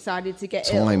body decided to get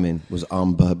ill. Timing was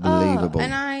unbelievable.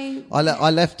 And I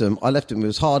left them. It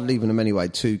was hard leaving them anyway.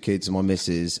 2 kids and my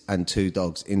missus and 2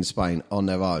 dogs in Spain on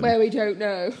their own. Where we don't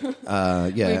know.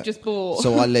 Yeah. We've just bought.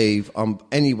 So I leave.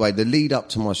 Anyway, the lead up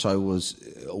to my show was...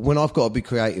 When I've got to be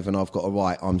creative and I've got to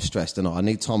write, I'm stressed and I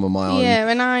need time on my own. Yeah,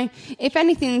 and if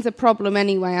anything's a problem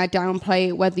anyway, I downplay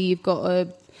it, whether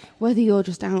you're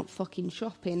just out fucking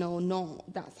shopping or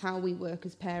not. That's how we work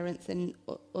as parents and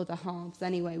other halves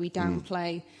anyway. We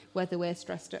downplay whether we're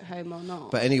stressed at home or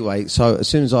not. But anyway, so as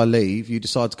soon as I leave, you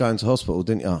decide to go into hospital,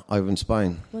 didn't you, over in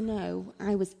Spain? Well, no,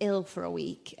 I was ill for a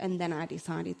week and then I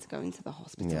decided to go into the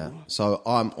hospital. Yeah, so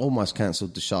I'm almost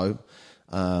cancelled the show.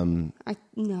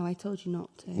 I told you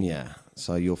not to. Yeah,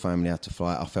 so your family had to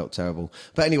fly. I felt terrible.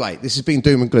 But anyway, this has been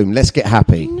doom and gloom. Let's get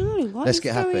happy. No, Let's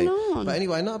get happy. On? But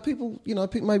anyway, no, people,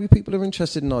 maybe people are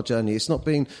interested in our journey. It's not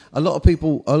been a lot of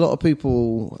people. I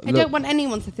don't want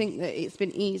anyone to think that it's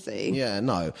been easy. Yeah,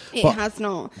 no, it has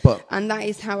not. And that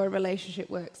is how a relationship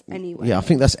works anyway. Yeah, I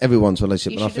think that's everyone's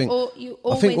relationship. And I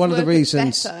think one of the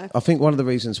reasons. Better. I think one of the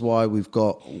reasons why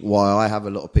I have a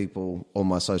lot of people on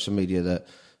my social media that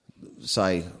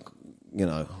say,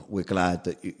 we're glad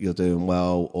that you're doing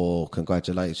well, or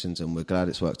congratulations, and we're glad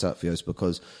it's worked out for you, is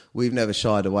because we've never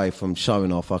shied away from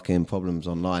showing our fucking problems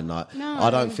online. Like, no. I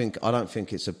don't think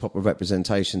it's a proper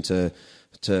representation to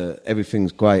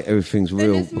everything's great, everything's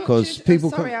real, because people.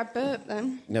 Sorry, I burped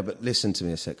then. No, but listen to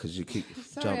me a sec, because you keep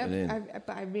jumping in.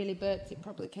 But I really burped. It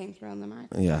probably came through on the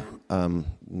microphone. Yeah,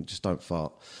 just don't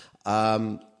fart.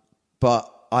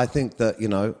 But I think that,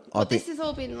 this has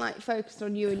all been focused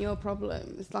on you and your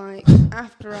problems.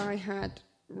 After I had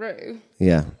Rue,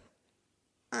 yeah,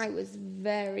 I was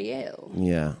very ill.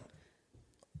 Yeah,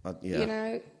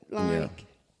 yeah.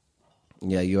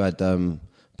 Yeah, you had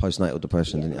postnatal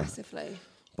depression, didn't you? Massively.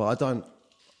 But I don't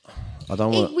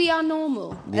want. We are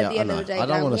normal at the end of the day.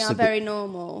 We are very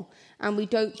normal, and we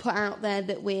don't put out there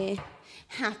that we're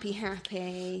happy.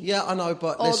 Yeah, I know,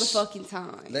 but all the fucking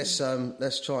time. Let's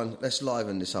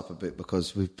liven this up a bit,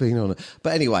 because we've been on it.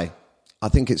 But anyway, I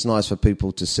think it's nice for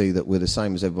people to see that we're the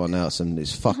same as everyone else, and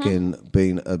it's fucking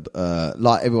been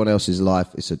like everyone else's life.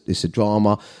 It's a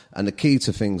drama, and the key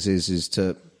to things is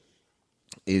to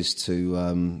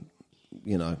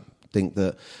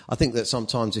I think that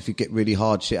sometimes if you get really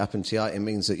hard shit happen to you, it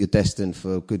means that you're destined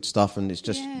for good stuff, and it's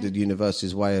just the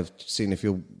universe's way of seeing if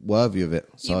you're worthy of it.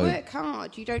 So you work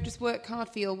hard. You don't just work hard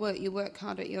for your work. You work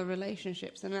hard at your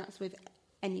relationships, and that's with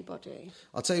anybody.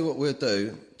 I'll tell you what we'll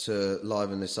do to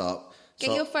liven this up.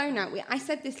 Get your phone out. I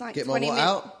said this like get 20 my what minutes.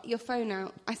 out? Your phone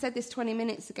out. I said this 20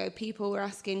 minutes ago. People were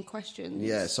asking questions.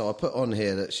 Yeah, so I put on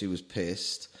here that she was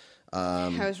pissed.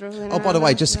 How's Oh, by the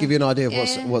way, just to give you an idea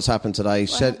of what's happened today,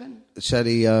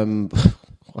 Shelley,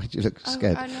 why do you look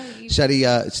scared? I know you. Shelley,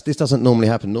 this doesn't normally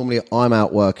happen. Normally I'm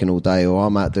out working all day or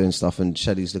I'm out doing stuff and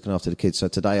Shelley's looking after the kids. So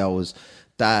today I was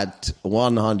dad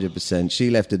 100%. She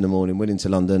left in the morning, went into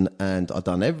London, and I'd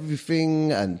done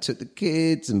everything and took the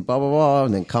kids and blah, blah, blah,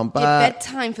 and then come back.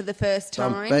 Bedtime for the first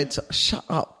time. Shut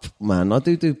up, man. I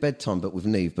do bedtime, but with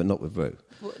Neve, but not with Rue.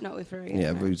 Not with Rue.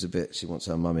 Yeah, Rue's a bit. She wants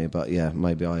her mummy, but yeah,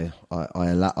 maybe I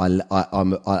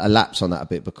lapse on that a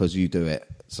bit because you do it.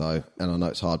 So, and I know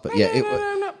it's hard, but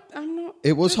I'm not.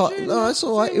 It was hard. No, it's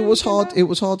all right. It was hard. It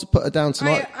was hard to put her down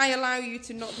tonight. I allow you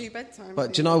to not do bedtime.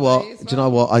 But do you know what? Do you know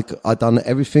what? I done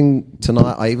everything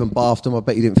tonight. I even bathed them. I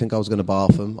bet you didn't think I was going to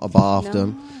bath them. I bathed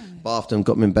them. Bathed them,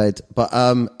 got them in bed. But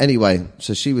anyway,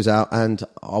 so she was out and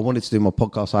I wanted to do my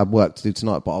podcast. I had work to do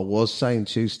tonight, but I was saying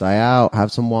to stay out,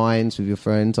 have some wines with your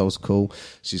friends. I was cool.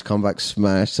 She's come back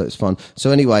smashed, so it's fun.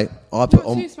 So anyway, I put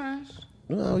on... Too smashed.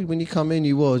 No, when you come in,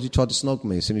 you tried to snog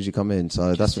me as soon as you come in.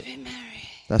 So that's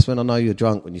when I know you're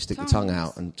drunk, when you stick your tongue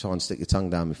out and try and stick your tongue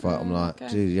down before. I'm like,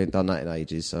 dude, you ain't done that in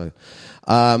ages. So,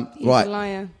 right. A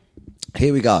liar.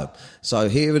 Here we go. So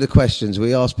here are the questions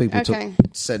we asked people to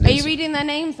send. Are you reading their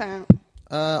names out?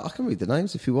 I can read the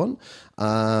names if you want.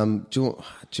 Do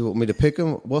you want me to pick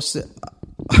them? What's the...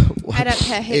 I don't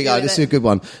care. Here you go. This is a good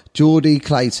one. Geordie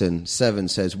Clayton 7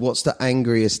 says, "What's the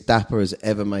angriest Dapper has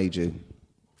ever made you?"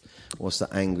 What's the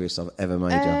angriest I've ever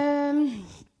made you?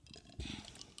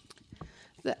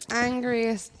 The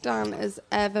angriest Dan has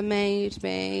ever made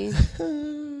me.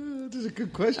 This is a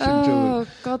good question, Oh, Jordan.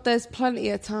 God, there's plenty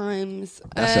of times.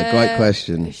 That's a great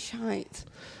question. Shite.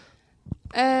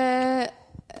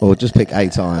 Or just pick a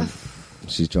time.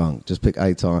 She's drunk. Just pick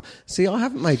a time. See, I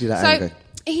haven't made you that angry.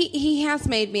 He has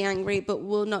made me angry, but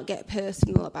we'll not get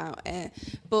personal about it.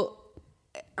 But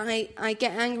I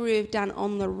get angry with Dan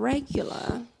on the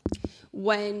regular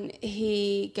when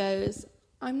he goes,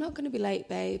 "I'm not going to be late,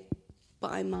 babe,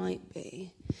 but I might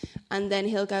be." And then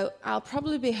he'll go, "I'll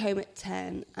probably be home at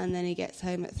 10, and then he gets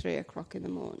home at 3 o'clock in the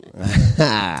morning.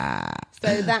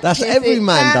 So that's every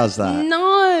man does that.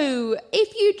 No,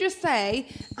 if you just say,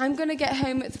 "I'm going to get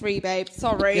home at 3, babe,"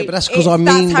 sorry. Yeah, but that's because I mean.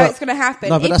 That's how it's going to happen.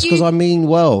 No, but that's because I mean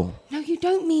well. No, you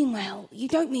don't mean well. You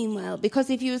don't mean well, because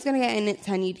if you was going to get in at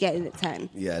 10, you'd get in at 10.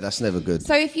 Yeah, that's never good.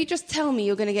 So if you just tell me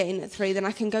you're going to get in at 3, then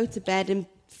I can go to bed and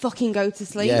fucking go to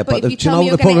sleep. Yeah, but do you know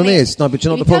what the problem is? No, but do you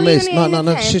know what the problem is?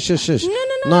 No, shush. No.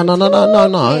 Do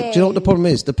you know what the problem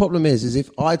is? The problem is if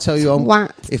I tell you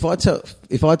if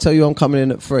I tell you I'm coming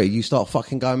in at 3, you start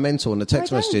fucking going mental on the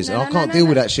text messages, and I can't deal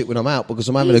with that shit when I'm out because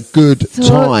I'm having a good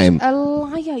time. A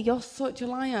liar! You're such a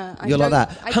liar. You're like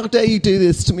that. How dare you do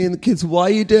this to me and the kids? Why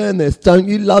are you doing this? Don't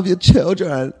you love your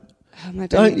children?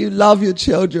 Don't you love your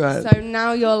children? So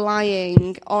now you're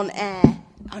lying on air.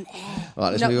 On air.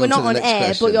 Right, we're not on air,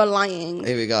 question. but you're lying.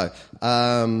 Here we go.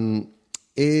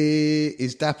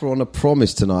 Is Dapper on a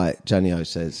promise tonight? Janio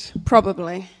says.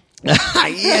 Probably.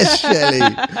 Yes, Shelley.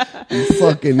 You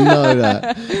fucking know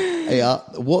that. Hey,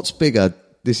 what's bigger?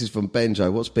 This is from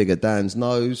Benjo. What's bigger, Dan's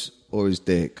nose or his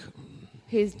dick?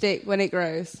 His dick when it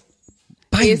grows.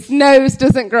 Bang. His nose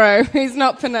doesn't grow. He's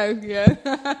not Pinocchio.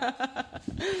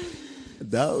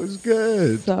 That was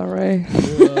good. Sorry.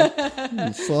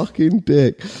 Fucking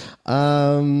dick.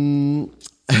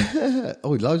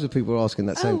 Loads of people are asking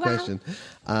that same question.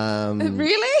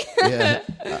 Really? Yeah.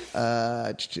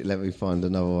 Let me find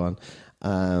another one.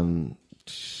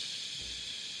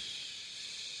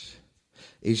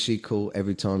 Is she cool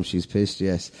every time she's pissed?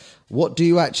 Yes. What do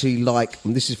you actually like?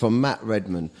 And this is from Matt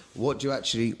Redman. What do you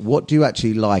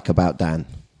actually like about Dan?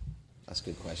 That's a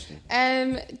good question.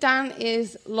 Dan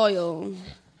is loyal.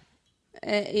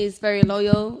 He's very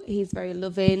loyal. He's very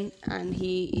loving, and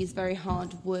he is very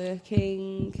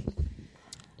hard-working.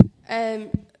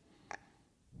 I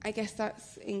guess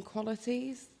that's in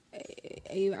qualities.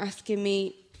 Are you asking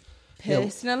me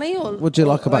personally, or what do you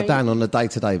like about Dan on a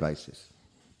day-to-day basis?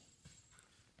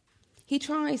 He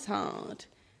tries hard.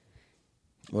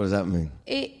 What does that mean?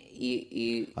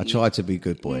 I try to be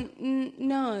good boy.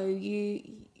 No,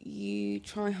 you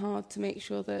try hard to make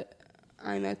sure that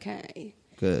I'm okay.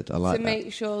 Good, I like that. To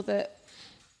make sure that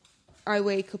I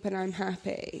wake up and I'm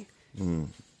happy.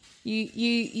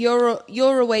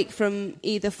 You're awake from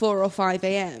either 4 or 5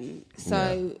 a.m.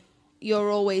 So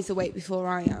you're always awake before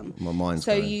I am. My mind's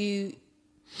so going.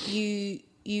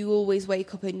 you always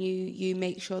wake up and you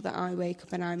make sure that I wake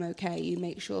up and I'm okay. You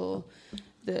make sure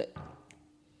that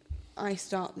I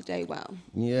start the day well.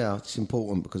 Yeah, it's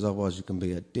important because otherwise you can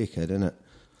be a dickhead, innit?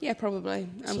 Yeah, probably.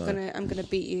 I'm gonna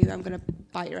beat you. I'm gonna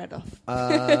bite your head off.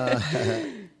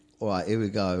 All right, here we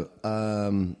go.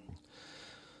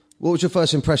 What was your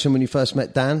first impression when you first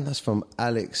met Dan? That's from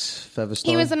Alex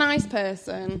Featherstone. He was a nice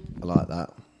person. I like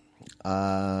that.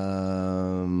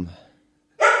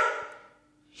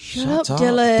 Shut up,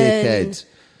 Dylan. Dickhead.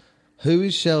 Who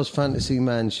is Shell's fantasy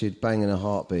man she'd bang in a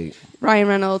heartbeat? Ryan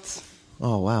Reynolds.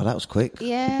 Oh, wow, that was quick.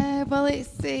 Yeah, well,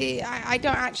 it's I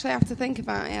don't actually have to think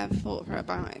about it. I've thought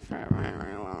about it for a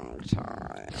very long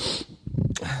time.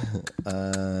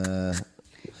 Hello,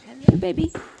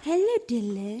 baby. Hello,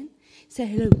 Dylan. Say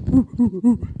hello.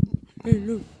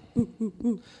 Hello.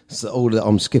 So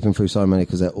I'm skipping through so many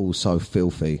because they're all so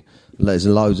filthy. There's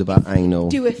loads about anal.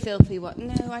 Do a filthy one.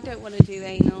 No, I don't want to do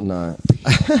anal. No.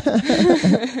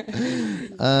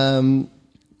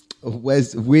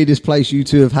 Where's the weirdest place you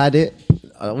two have had it?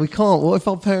 We can't. What if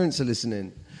our parents are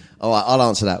listening? All right, I'll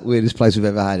answer that. Weirdest place we've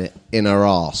ever had it? In our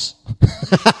arse.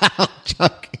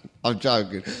 I'm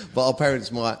joking. But our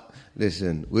parents might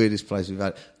listen. Weirdest place we've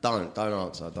had it. Don't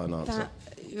answer.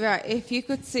 Right, if you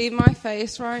could see my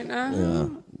face right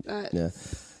now. Yeah.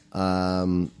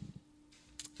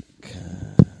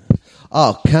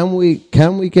 Can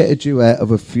we get a duet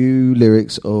of a few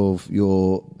lyrics of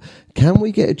your... Can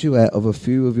we get a duet of a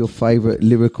few of your favourite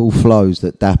lyrical flows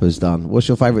that Dapper's done? What's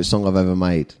your favourite song I've ever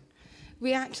made?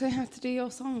 We actually have to do your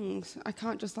songs. I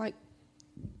can't just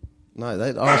No,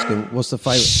 they're asking, what's the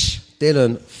favourite...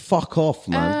 Dylan, fuck off,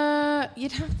 man.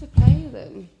 You'd have to play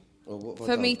them.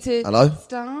 For me to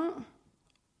start.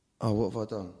 Oh, what have I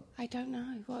done? I don't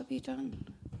know. What have you done?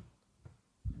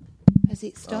 Has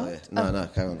it stopped? Oh, yeah. No,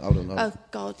 carry on. Hold on. Oh,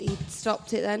 God, he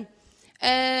stopped it then.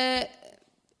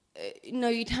 No,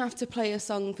 you'd have to play a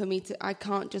song for me to... I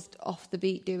can't just off the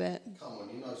beat do it. Come on,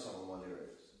 you know some of my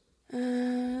lyrics.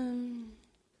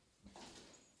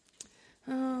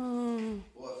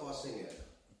 What if I sing it?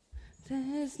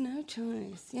 There's no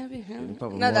choice. Yeah,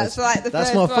 that's like the that's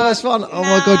first one. That's my first one. Oh,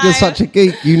 my God, you're such a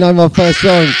geek. You know my first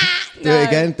song. Do it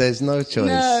again. There's no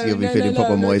choice. You'll be feeling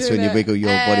proper moist when you wiggle your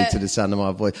body to the sound of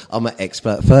my voice. I'm an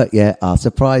expert for I'll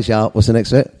surprise you. What's the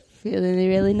next bit? Feeling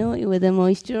really naughty with a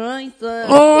moisturiser.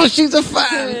 Oh, she's a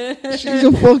fan. She's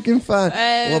a fucking fan.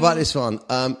 What about this one?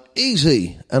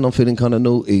 Easy. And I'm feeling kind of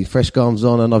naughty. Fresh gums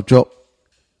on and I've dropped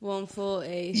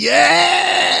 140. Yeah!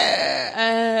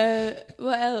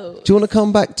 What else? Do you want to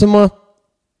come back to my...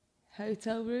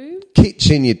 Hotel room?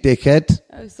 Kitchen, you dickhead.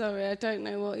 Oh, sorry, I don't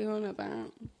know what you're on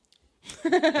about.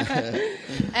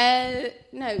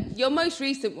 No, your most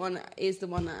recent one is the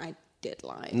one that I did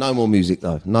like. No more music,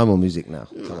 though. No more music now.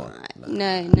 Come on.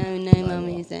 No more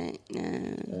music.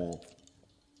 No.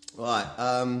 Right,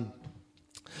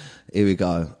 here we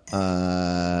go.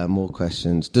 More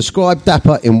questions. Describe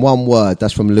Dapper in one word.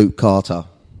 That's from Luke Carter.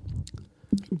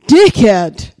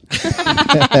 Dickhead.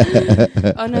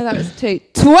 Oh no, that was 2.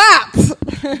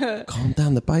 Twat. Calm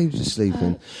down, the babes are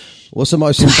sleeping. What's the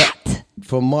most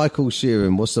from Michael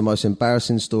Sheeran? What's the most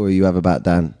embarrassing story you have about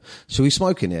Dan? Should we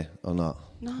smoke in here or not?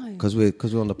 No. Because we're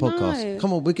on the podcast. No.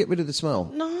 Come on, we'll get rid of the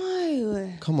smell.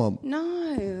 No. Come on.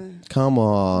 No. Come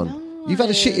on. No. You've had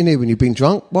a shit in here when you've been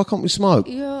drunk. Why can't we smoke?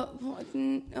 You're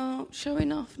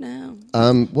showing off now.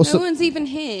 No one's even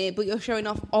here, but you're showing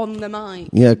off on the mic.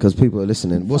 Yeah, because people are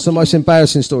listening. What's the most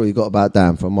embarrassing story you got about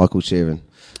Dan from Michael Sheeran?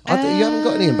 You haven't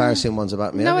got any embarrassing ones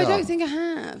about me, No, have I you? don't think I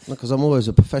have. No, because I'm always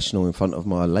a professional in front of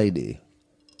my lady.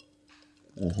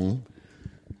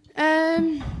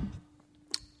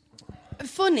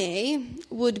 Funny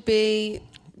would be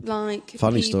like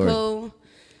Funny people story.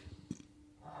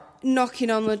 knocking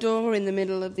on the door in the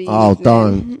middle of the Oh,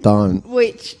 evening. don't.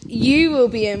 Which you will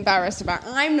be embarrassed about.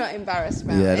 I'm not embarrassed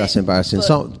about it. Yeah, that's embarrassing.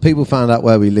 Some people found out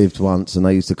where we lived once, and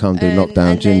they used to come do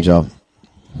knockdown and ginger.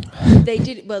 They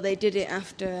did it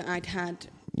after I'd had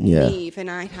Yeah. Neve,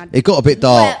 and I had. It got a bit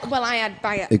dark. Well, I had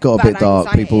It got a bit dark.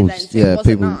 People, then, so it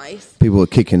wasn't nice. people were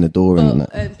kicking the door in, and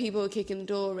that. People were kicking the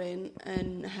door in,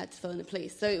 and had to phone the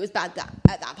police. So it was bad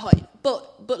at that point.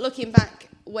 But looking back,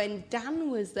 when Dan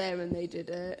was there and they did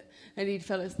it, and he'd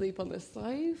fell asleep on the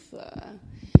sofa,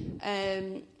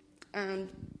 and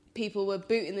people were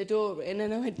booting the door in,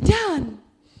 and I went, Dan,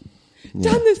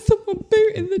 there's someone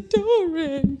booting the door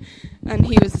in. And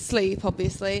he was asleep,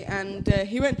 obviously, and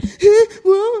he went,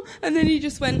 what? And then he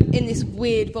just went in this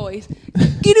weird voice,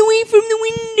 get away from the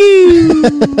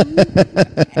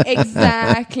window.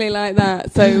 Exactly like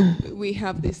that. So we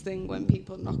have this thing when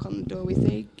people knock on the door, we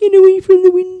say, "Get away from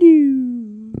the window."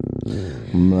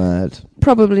 Mad.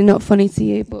 Probably not funny to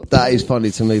you, but That is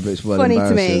funny to me, but it's well funny to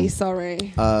embarrassing. me.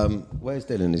 Sorry. Where's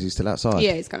Dylan? Is he still outside?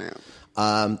 Yeah, he's gone out.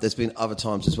 There's been other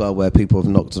times as well where people have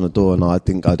knocked on the door and I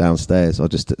didn't go downstairs. I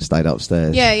just stayed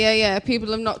upstairs. Yeah.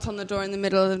 People have knocked on the door in the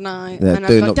middle of the night, Yeah, and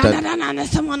do I've knock gone, down. "No, there's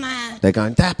someone there." They're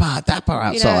going, Dapper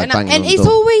outside. You know, and banging on the it's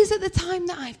door. always at the time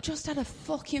that I've just had a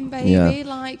fucking baby. Yeah.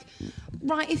 Like,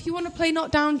 right, if you want to play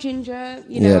Knock Down Ginger,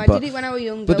 you know, Yeah, I but- did it when I was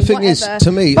younger. but the thing is, whatever.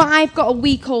 to me- but I've got a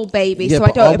week-old baby, Yeah, so I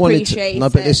but don't wanted appreciate to, no,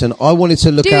 but it. listen, I wanted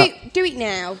to look out. Do it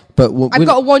now. But I've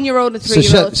got a 1-year-old and a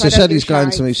 3-year-old. So Shelley's going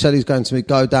to me. Shelley's going to me.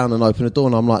 Go down and open the door,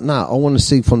 and I'm like, nah. I want to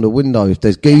see from the window if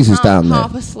there's geezers down there.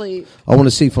 Half asleep. I want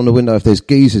to see from the window if there's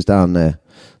geezers down there.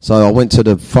 So I went to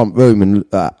the front room and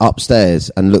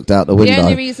upstairs and looked out the window. The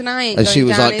only reason I ain't and she going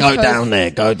was down like, is "Go 'cause- down there,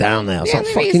 go down there." I was The like,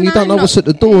 only "Fucking, reason you don't I'm know what's not-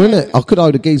 at the door, innit? I could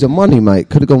owe the geezer money, mate.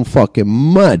 Could have gone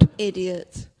fucking mad."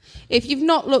 Idiot. If you've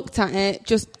not looked at it,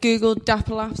 just Google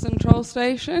Dapper Laughs and Troll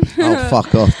Station. Oh,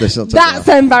 fuck off! That's not That's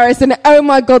embarrassing. Oh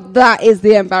my God, that is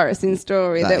the embarrassing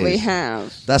story that we is.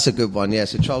 have. That's a good one. Yeah,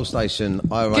 so Troll Station.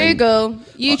 I arranged, Google,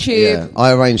 YouTube. Yeah,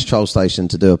 I arranged Troll Station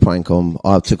to do a prank on.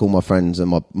 I took all my friends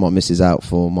and my missus out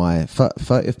for my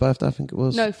 30th birthday, I think it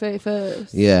was. No, 31st.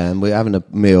 Yeah, and we're having a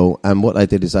meal, and what they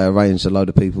did is they arranged a load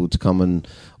of people to come, and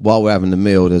while we're having the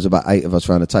meal, there's about 8 of us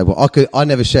around the table. I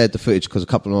never shared the footage because a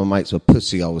couple of my mates were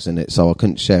pussy holes in it, so I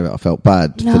couldn't share it. I felt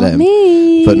bad for Not them,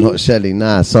 me. but not Shelley.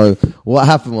 Nah. So what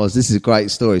happened was, this is a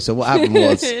great story. So what happened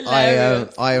was,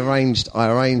 I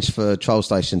arranged for Troll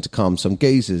Station to come, some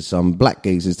geezers, some black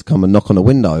geezers, to come and knock on a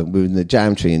window within the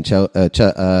jam tree in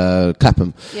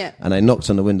Clapham. Yeah. And they knocked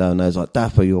on the window and they was like,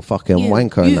 "Dapper, you're a fucking You,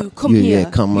 wanker." you, and that, come here.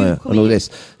 come You, here, come and all here. this.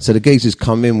 So the geezers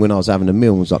come in when I was having a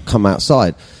meal and was like, "Come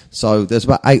outside." So there's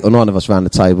about 8 or 9 of us around the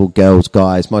table, girls,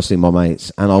 guys, mostly my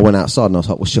mates. And I went outside and I was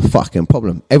like, "What's your fucking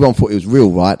problem?" Everyone thought it was real,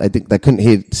 right? They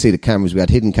couldn't see the cameras. We had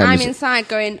hidden cameras. I'm inside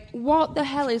going, what the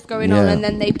hell is going on? And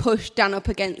then they pushed Dan up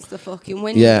against the fucking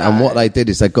window. Yeah, and what they did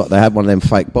is they had one of them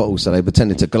fake bottles, so they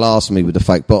pretended to glass me with the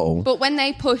fake bottle. But when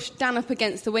they pushed Dan up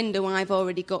against the window, I've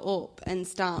already got up and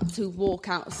start to walk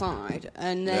outside.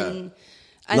 And then...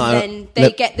 And No, then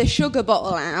they get the sugar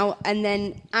bottle out, and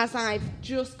then as I've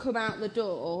just come out the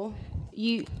door,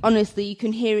 you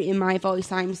can hear it in my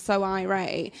voice. I'm so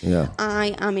irate. Yeah.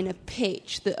 I am in a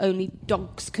pitch that only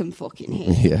dogs can fucking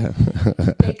hear. Yeah.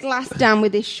 They glass down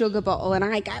with this sugar bottle, and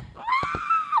I go.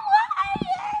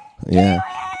 Yeah.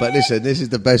 But listen, this is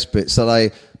the best bit.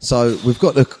 So we've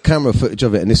got the camera footage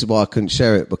of it, and this is why I couldn't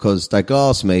share it, because they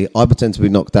glass me, I pretend to be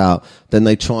knocked out, then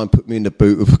they try and put me in the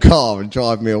boot of a car and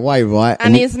drive me away, right?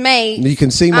 And his mates. You can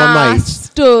see my mates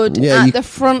stood at the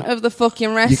front of the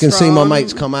fucking restaurant. You can see my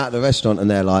mates come out of the restaurant, and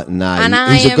they're like, "Nah, And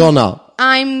he's a goner."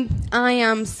 I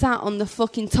am sat on the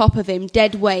fucking top of him,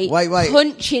 dead weight, Wait.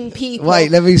 punching people.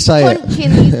 Wait, let me say it.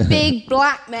 Punching these big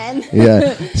black men.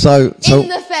 Yeah. So in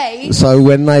the face. So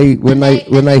when they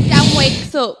Dan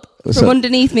wakes up from So-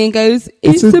 underneath me and goes,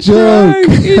 It's "It's a a joke."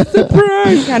 prank, it's a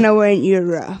prank," and I went,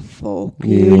 "You're a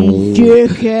fucking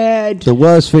dickhead." the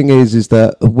worst thing is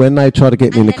that when they try to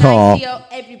get me in And the then car. I see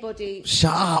everybody.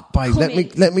 Shut up, babe. Come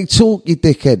in. Let me talk, you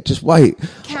dickhead. Just wait.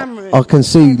 Cameras. I can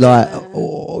see,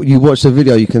 you watch the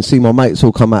video, you can see my mates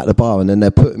all come out of the bar, and then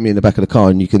they're putting me in the back of the car,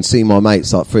 and you can see my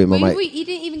mates, like 3 of my mates. You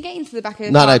didn't even get into the back of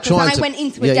the No, car. they're 'cause trying I to. went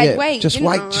into a dead weight. Just didn't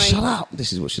wait. I? Just shut up.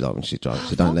 This is what she's like when she drives.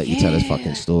 She don't fuck let you tell us yeah.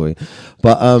 fucking story.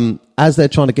 But as they're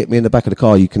trying to get me in the back of the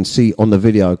car, you can see on the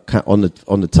video, on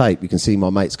the tape, you can see my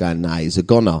mates going, "Nah, he's a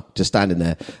goner," just standing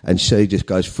there, and she just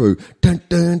goes through,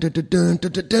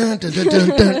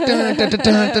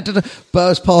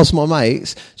 bursts past my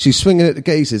mates. She's swinging at the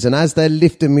geezers, and as they're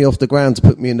lifting me off the ground to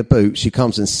put me in the boot, she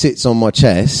comes and sits on my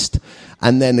chest.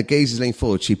 And then the geezers lean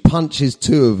forward. She punches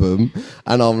 2 of them,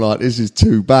 and I'm like, "This is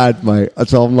too bad, mate." And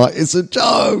so I'm like, "It's a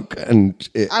joke." And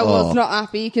I was not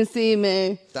happy. You can see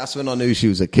me. That's when I knew she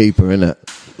was a keeper, innit?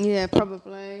 Yeah,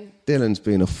 probably. Dylan's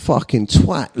been a fucking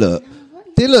twat. Look,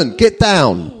 Dylan, get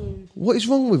down. What is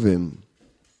wrong with him?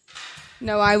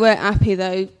 No, I weren't happy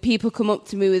though. People come up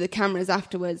to me with the cameras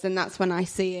afterwards, and that's when I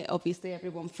see it. Obviously,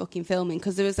 everyone fucking filming,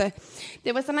 because there was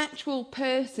an actual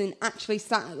person actually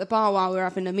sat at the bar while we were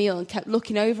having a meal and kept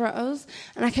looking over at us,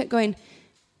 and I kept going,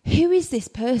 "Who is this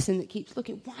person that keeps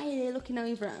looking? Why are they looking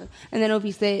over at us?" And then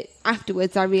obviously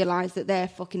afterwards, I realised that they're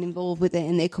fucking involved with it,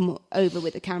 and they come over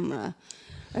with the camera.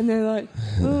 And they're like,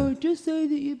 "Oh, just say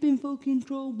that you've been fucking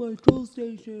trolled by Troll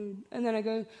Station." And then I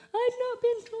go, "I've not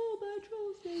been trolled by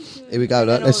Troll Station." Here we go. And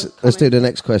then Let's do the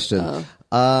next question.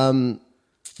 Oh.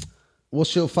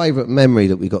 What's your favourite memory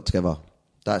that we got together?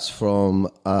 That's from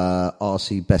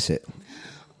R.C. Bessett.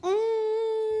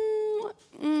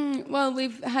 Well,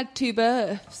 we've had 2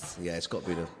 births. Yeah, it's got to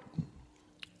be the...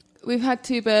 We've had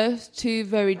 2 births, 2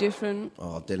 very different...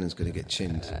 Oh, Dylan's going to get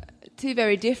chinned. 2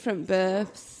 very different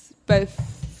births,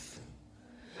 both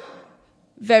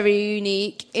very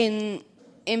unique in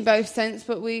both sense,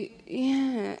 but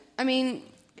I mean,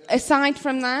 aside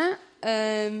from that,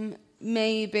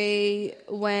 maybe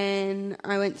when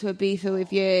I went to Ibiza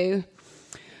with you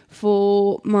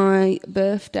for my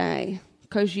birthday,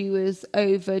 because you was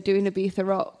over doing Ibiza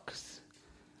Rocks.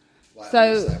 Right, So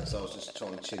I was just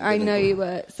trying to chin I Dylan. know you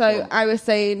were. So I was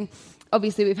saying,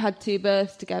 obviously we've had 2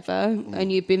 births together,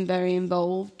 and you've been very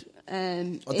involved.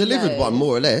 I delivered one,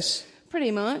 more or less.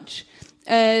 Pretty much.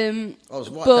 I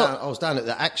was down at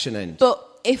the action end. But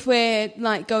if we're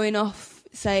like going off,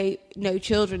 say, no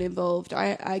children involved,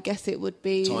 I guess it would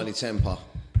be Tiny Temper.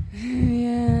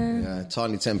 Yeah.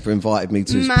 Tiny Temper invited me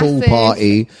to his pool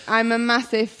party. I'm a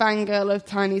massive fangirl of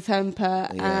Tiny Temper,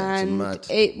 and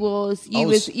it was you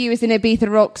was in Ibiza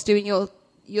Rocks doing your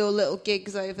little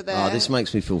gigs over there. Oh, this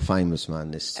makes me feel famous,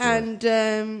 man. This and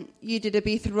you did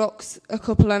Ibiza Rocks a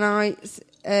couple of nights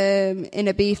in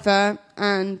Ibiza,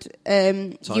 and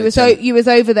you was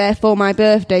over there for my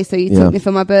birthday, so you took me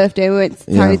for my birthday. We went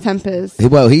to Tiny Temper's.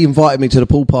 He invited me to the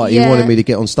pool party. He wanted me to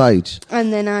get on stage,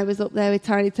 and then I was up there with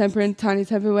Tiny Temper, and Tiny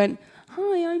Temper went,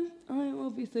 "Hi, I'm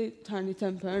obviously Tiny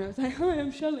Temper," and I was like, "Hi,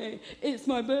 I'm Shelley. It's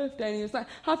my birthday," and he was like,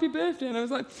 "Happy birthday," and I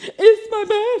was like, "It's my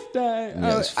birthday."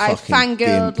 Yeah, I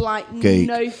fangirled like geek.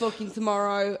 no fucking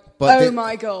tomorrow. But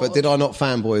my god! But did I not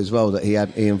fanboy as well that he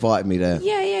invited me there?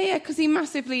 Yeah, because he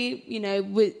massively,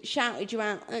 shouted you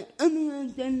out.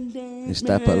 His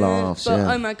dapper laughs. But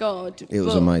yeah. oh my god, it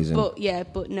was amazing.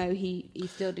 But no, he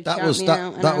still did. That shout was me that.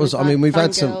 out, That was. I mean, we've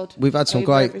had some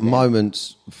great everything.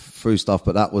 moments through stuff,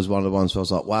 but that was one of the ones where I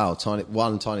was like, wow,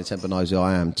 Tiny Temper knows who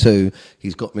I am. 2,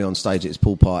 he's got me on stage at his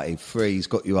pool party. 3, he's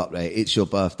got you up there. It's your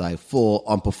birthday. 4,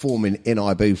 I'm performing in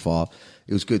Ibiza.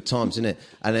 It was good times, isn't it?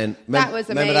 And then that was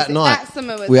remember that night? That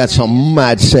summer was we had amazing. some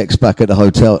mad sex back at the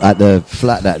hotel, at the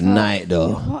flat that night,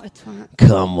 though. What a twat.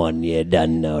 Come on, you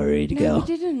don't know where to go. No, we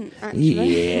didn't, actually.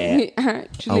 Yeah. We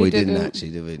actually we didn't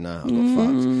actually, did we? No, I got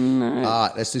fucked. No. All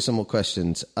right, let's do some more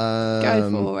questions. Go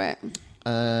for it.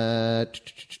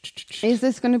 Is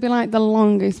this going to be like the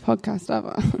longest podcast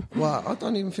ever? Well, I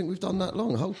don't even think we've done that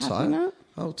long. Hold Have tight. we not?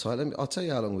 Hold tight. I'll tell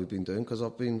you how long we've been doing, because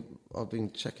I've been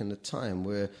checking the time.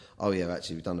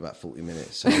 Actually, we've done about 40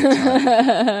 minutes. So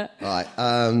all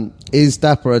right. Is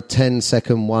Dapper a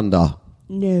 10-second wonder?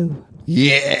 No.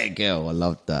 Yeah, girl, I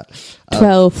loved that.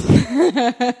 12.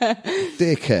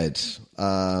 Dickhead.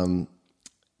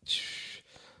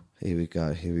 Here we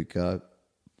go.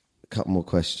 A couple more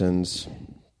questions.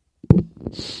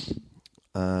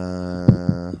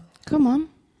 Come on.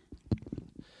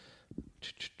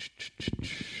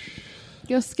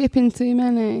 You're skipping too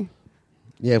many.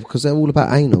 Yeah, because they're all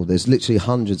about anal. There's literally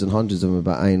hundreds and hundreds of them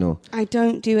about anal. I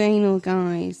don't do anal,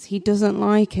 guys. He doesn't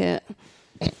like it.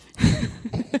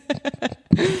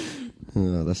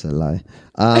 Oh, that's a lie.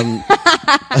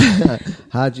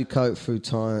 How'd you cope through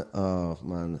time? Oh,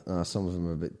 man. Some of them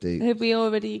are a bit deep. Have we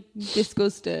already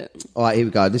discussed it? All right, here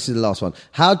we go. This is the last one.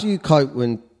 How do you cope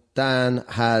when Dan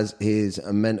has his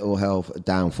mental health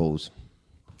downfalls?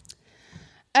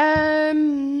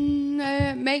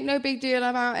 Make no big deal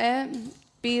about it.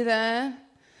 Be there.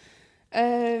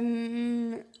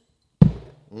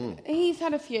 He's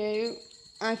had a few.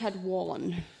 I've had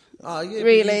one. Oh, yeah,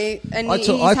 really, and he's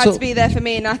had to be there for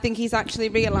me, and I think he's actually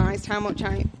realised how much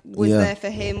I was there for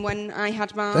him when I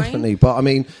had mine. Definitely, but I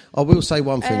mean, I will say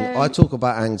one thing. I talk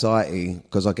about anxiety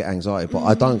because I get anxiety, but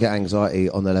I don't get anxiety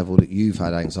on the level that you've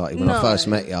had anxiety. When I first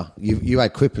met you, you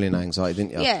had crippling anxiety,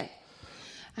 didn't you? Yeah,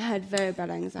 I had very bad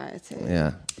anxiety.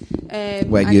 Yeah.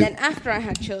 Then after I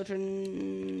had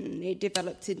children, it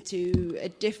developed into a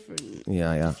different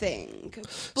thing.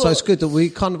 So it's good that we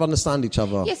kind of understand each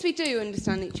other. Yes, we do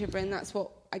understand each other, and that's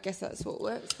what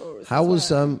works for us.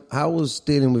 How was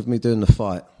dealing with me doing the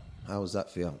fight? How was that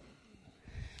for you?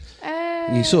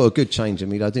 You saw a good change in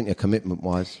me, though, didn't you, commitment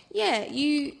wise? Yeah,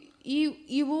 you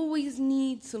always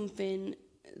need something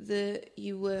that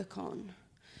you work on.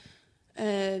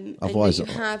 Otherwise, and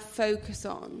that you have focus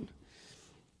on.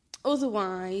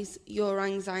 Otherwise, your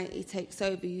anxiety takes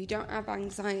over. You don't have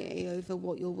anxiety over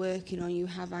what you're working on. You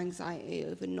have anxiety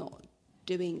over not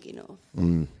doing enough.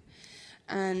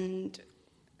 And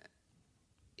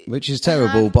which is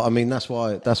terrible, but I mean that's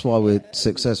why we're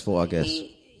successful, I guess.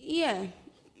 Yeah,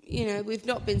 we've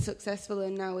not been successful,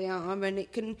 and now we are, and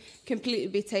it can completely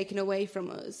be taken away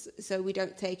from us. So we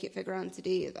don't take it for granted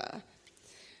either.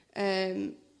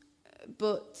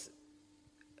 but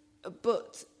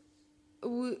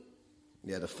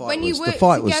Yeah, the fight when was... you work the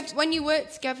fight together, was... when you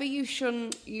work together, you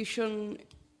shun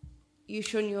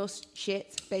your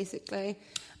shit. Basically,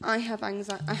 I had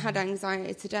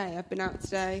anxiety today. I've been out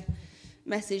today.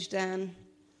 Messaged Dan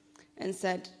and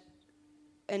said,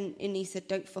 and he said,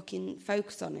 "Don't fucking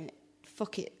focus on it.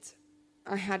 Fuck it."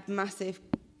 I had massive,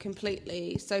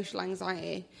 completely social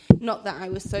anxiety. Not that I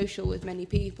was social with many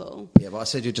people. Yeah, but I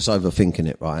said you're just overthinking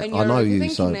it, right? And I know you,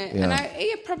 overthinking so... it. Yeah.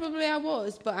 And probably I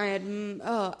was, but I had,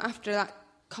 after that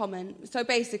comment. So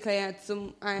basically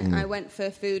I went for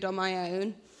food on my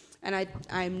own, and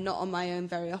I'm not on my own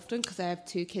very often because I have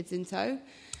 2 kids in tow.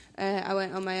 I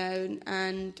went on my own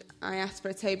and I asked for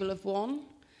a table of 1,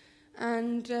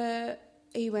 and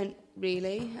he went,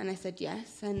 "Really?" And I said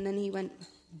yes, and then he went,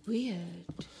 "Weird."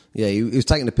 Yeah, he was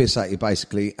taking the piss at you,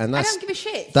 basically, and that's... I don't give a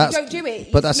shit. You That's, don't do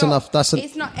it. But It's that's not, enough.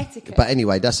 it's not etiquette. But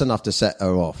anyway, that's enough to set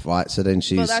her off, right? So then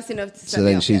she's... Well, that's enough to set So me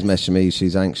then off, she's yes. messaging me.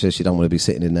 She's anxious. She don't want to be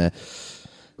sitting in there.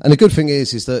 And the good thing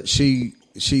is that she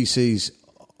sees...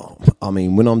 I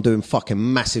mean, when I'm doing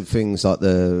fucking massive things like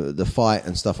the fight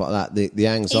and stuff like that, the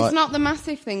anxiety... It's not the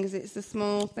massive things, it's the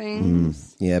small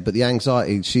things. Yeah, but the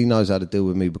anxiety, she knows how to deal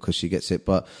with me because she gets it.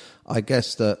 But I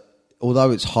guess that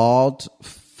although it's hard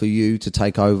for you to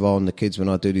take over on the kids when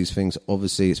I do these things,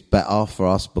 obviously it's better for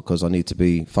us because I need to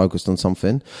be focused on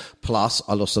something. Plus,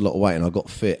 I lost a lot of weight and I got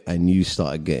fit, and you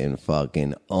started getting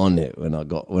fucking on it when I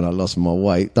lost my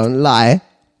weight. Don't lie.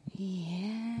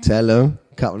 Yeah. Tell them.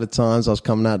 A couple of times I was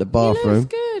coming out of the bathroom.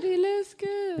 He looks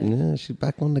good. Yeah, she's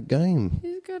back on the game.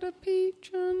 He's got a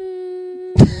peach on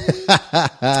it.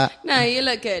 No, you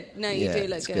look good. No, you Yeah, do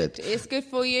look it's good. good. It's good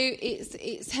for you.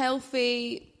 It's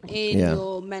healthy in Yeah.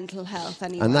 your mental health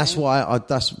anyway. And that's why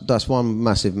that's one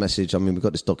massive message. I mean, we've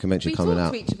got this documentary we coming talk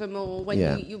out. to each other more when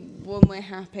Yeah. when we're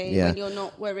happy, Yeah. when you're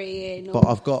not worrying. Or But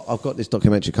I've got this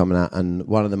documentary coming out, and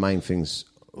one of the main things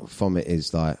from it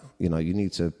is like, you know, you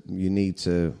need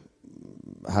to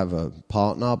have a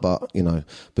partner, but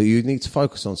you need to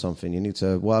focus on something. You need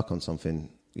to work on something,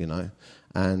 you know.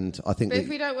 And I think But that, if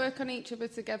we don't work on each other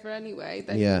together anyway,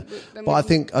 then yeah. then But I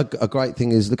think a great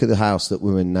thing is look at the house that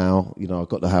we're in now. You know, I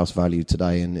got the house valued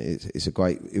today, and it was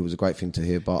a great thing to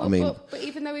hear. But I mean, but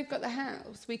even though we've got the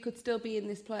house, we could still be in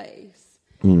this place.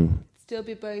 Still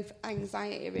be both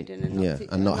anxiety ridden and not happy.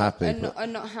 and not happy. And but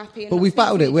not we've speaking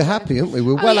battled to it. We're each other. happy, aren't we?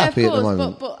 We're Oh, well yeah, happy of at the course,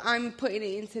 moment. But I'm putting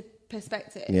it into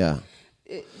perspective. Yeah.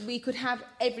 We could have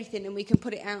everything and we can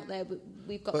put it out there, but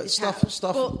we've got But this stuff- house.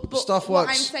 stuff- but stuff what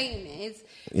works. I'm saying is,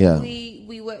 Yeah.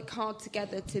 we work hard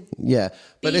together to Yeah,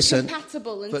 but be listen,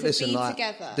 compatible and but to listen, be like,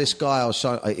 together. This guy, I was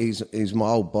showing, he's my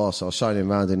old boss. I was showing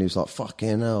him around, and he was like,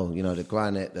 "Fucking hell," you know, the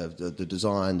granite, the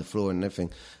design, the flooring, and everything.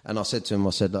 And I said to him,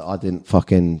 "Look, I didn't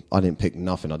pick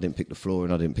nothing. I didn't pick the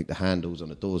flooring. I didn't pick the handles on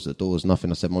the doors,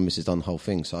 nothing." I said, "My missus done the whole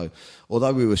thing." So,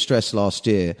 although we were stressed last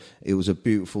year, it was a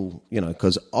beautiful, you know,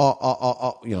 because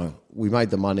you know, we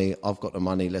made the money. I've got the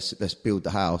money. Let's build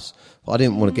the house. But I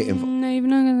didn't want to get involved. No, you've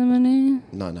not got the money.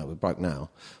 No, we're broke now.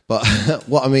 But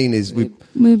what I mean is, We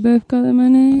both got the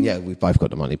money. yeah, we've both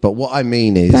got the money. But what I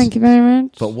mean is, Thank you very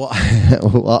much. But what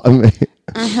I mean,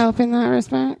 I help in that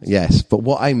respect. yes. But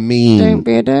what I mean, Don't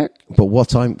be a dick. But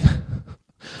what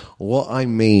I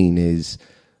mean is,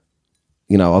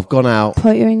 you know, I've gone out.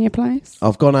 Put you in your place.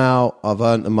 I've gone out. I've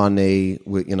earned the money.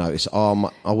 You know, it's I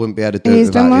wouldn't be able to do He's it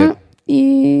without done you. what?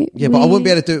 Yeah, But I wouldn't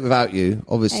be able to do it without you,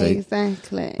 obviously.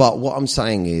 Exactly. But what I'm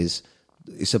saying is,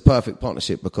 it's a perfect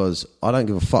partnership because I don't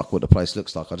give a fuck what the place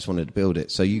looks like. I just wanted to build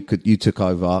it. So you took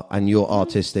over, and you're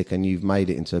artistic, and you've made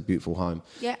it into a beautiful home.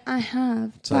 Yeah, I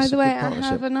have. So By it's the a way, good I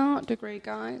partnership. have an art degree,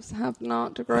 guys. I have an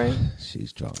art degree.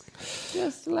 She's drunk.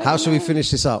 Just to let How you should we know.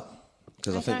 finish this up?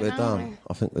 Because I I think don't we're know. done.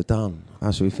 I think we're done.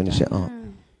 How should we finish it up?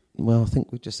 Well, I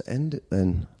think we just end it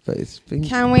then. But it's been.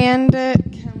 Can we end it?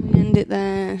 Can we end it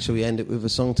there? Shall we end it with a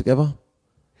song together?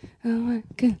 Oh, I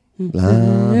can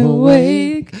Lie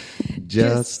awake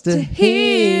just to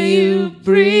hear you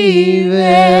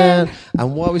breathing.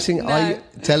 And why are we singing? No.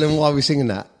 Tell him why we're singing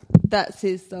that. That's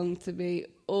his song to be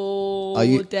all Are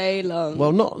you- day long.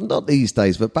 Well, not these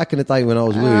days, but back in the day when I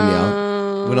was wooing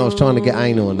you, when I was trying to get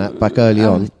anal on that back early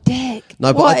on. dick.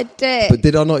 No, but what I- a dick. But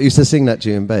did I not used to sing that to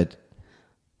you in bed?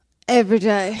 Every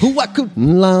day. Who I could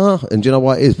la, and do you know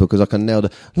why it is? Because I can nail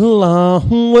the la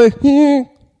way.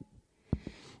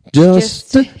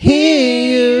 Just to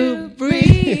hear you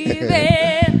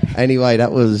breathing. Anyway,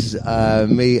 that was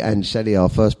me and Shelley, our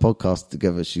first podcast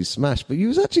together. She smashed, but you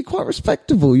was actually quite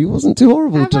respectable. You wasn't too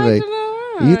horrible to me.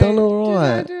 You done all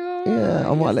right. Yeah,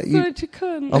 I might let you. Such a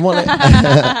cunt. I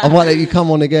might let you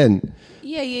come on again.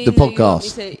 Yeah, the you know,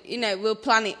 podcast. We'll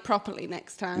plan it properly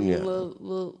next time. Yeah. And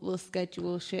we'll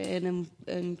schedule shit in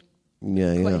and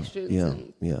Yeah, questions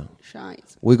and yeah.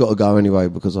 shite. We got to go anyway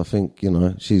because I think,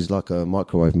 she's like a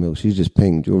microwave meal. She's just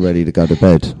pinged. You're ready to go to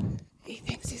bed. He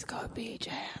thinks he's got a BJ.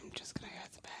 I'm just going to go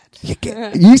to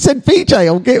bed. You said PJ,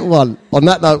 I'll get one. On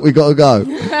that note, we got to go.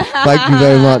 Thank you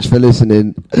very much for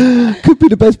listening. Could be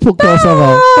the best podcast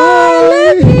ever. Bye.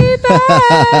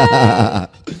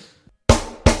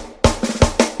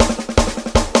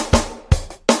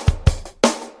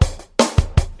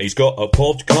 He's got a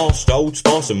podcast, Old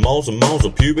Spice and miles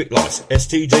of pubic lice.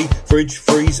 STD, fridge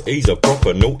freeze, he's a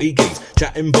proper naughty geese.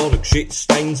 Chatting bollocks, shit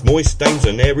stains, moist stains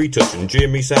and airy tush. And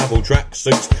Jimmy Savile track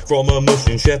suits from a mush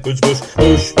in Shepherd's Bush.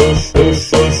 Hush, hush, hush,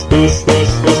 hush, hush,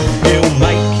 hush, hush. He'll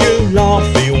make you laugh,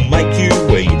 he'll make you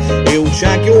wee. He'll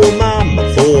shag your mum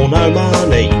for no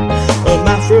money.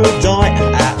 Hermaphrodite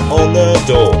hat on the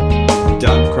door.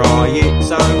 Don't cry, it's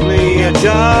only a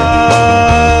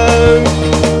joke.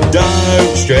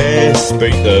 Don't stress,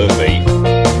 beat the meat.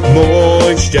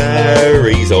 Moisture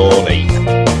is on heat.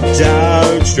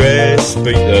 Don't stress,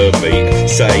 beat the meat.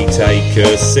 Say take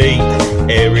a seat,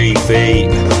 airy feet.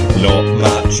 Not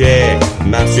much air,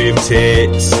 massive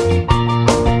tits.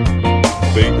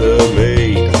 Beat the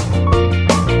meat.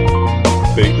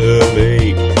 Beat the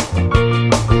meat.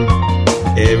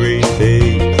 Airy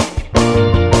feet.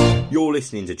 You're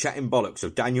listening to Chatting Bollocks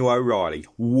of Daniel O'Reilly.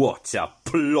 What a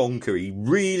plonker he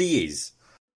really is.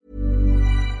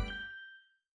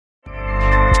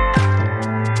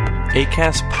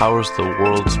 Acast powers the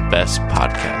world's best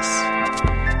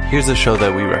podcasts. Here's a show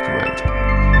that we recommend.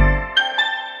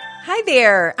 Hi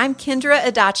there, I'm Kendra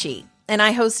Adachi, and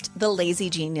I host the Lazy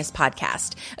Genius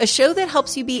podcast, a show that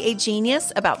helps you be a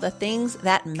genius about the things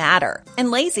that matter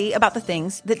and lazy about the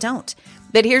things that don't.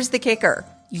 But here's the kicker.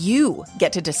 You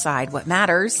get to decide what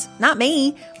matters, not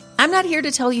me. I'm not here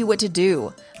to tell you what to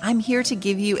do. I'm here to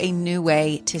give you a new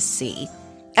way to see.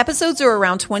 Episodes are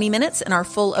around 20 minutes and are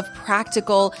full of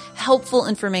practical, helpful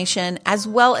information, as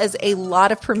well as a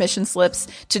lot of permission slips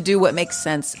to do what makes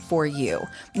sense for you.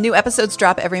 New episodes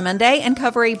drop every Monday and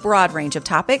cover a broad range of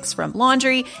topics, from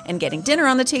laundry and getting dinner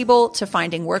on the table to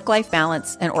finding work-life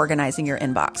balance and organizing your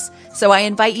inbox. So I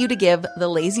invite you to give the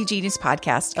Lazy Genius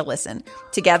podcast a listen.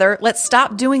 Together, let's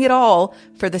stop doing it all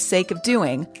for the sake of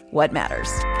doing what matters.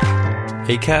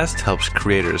 Acast helps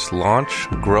creators launch,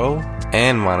 grow,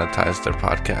 and monetize their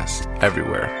podcasts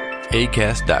everywhere.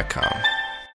 Acast.com.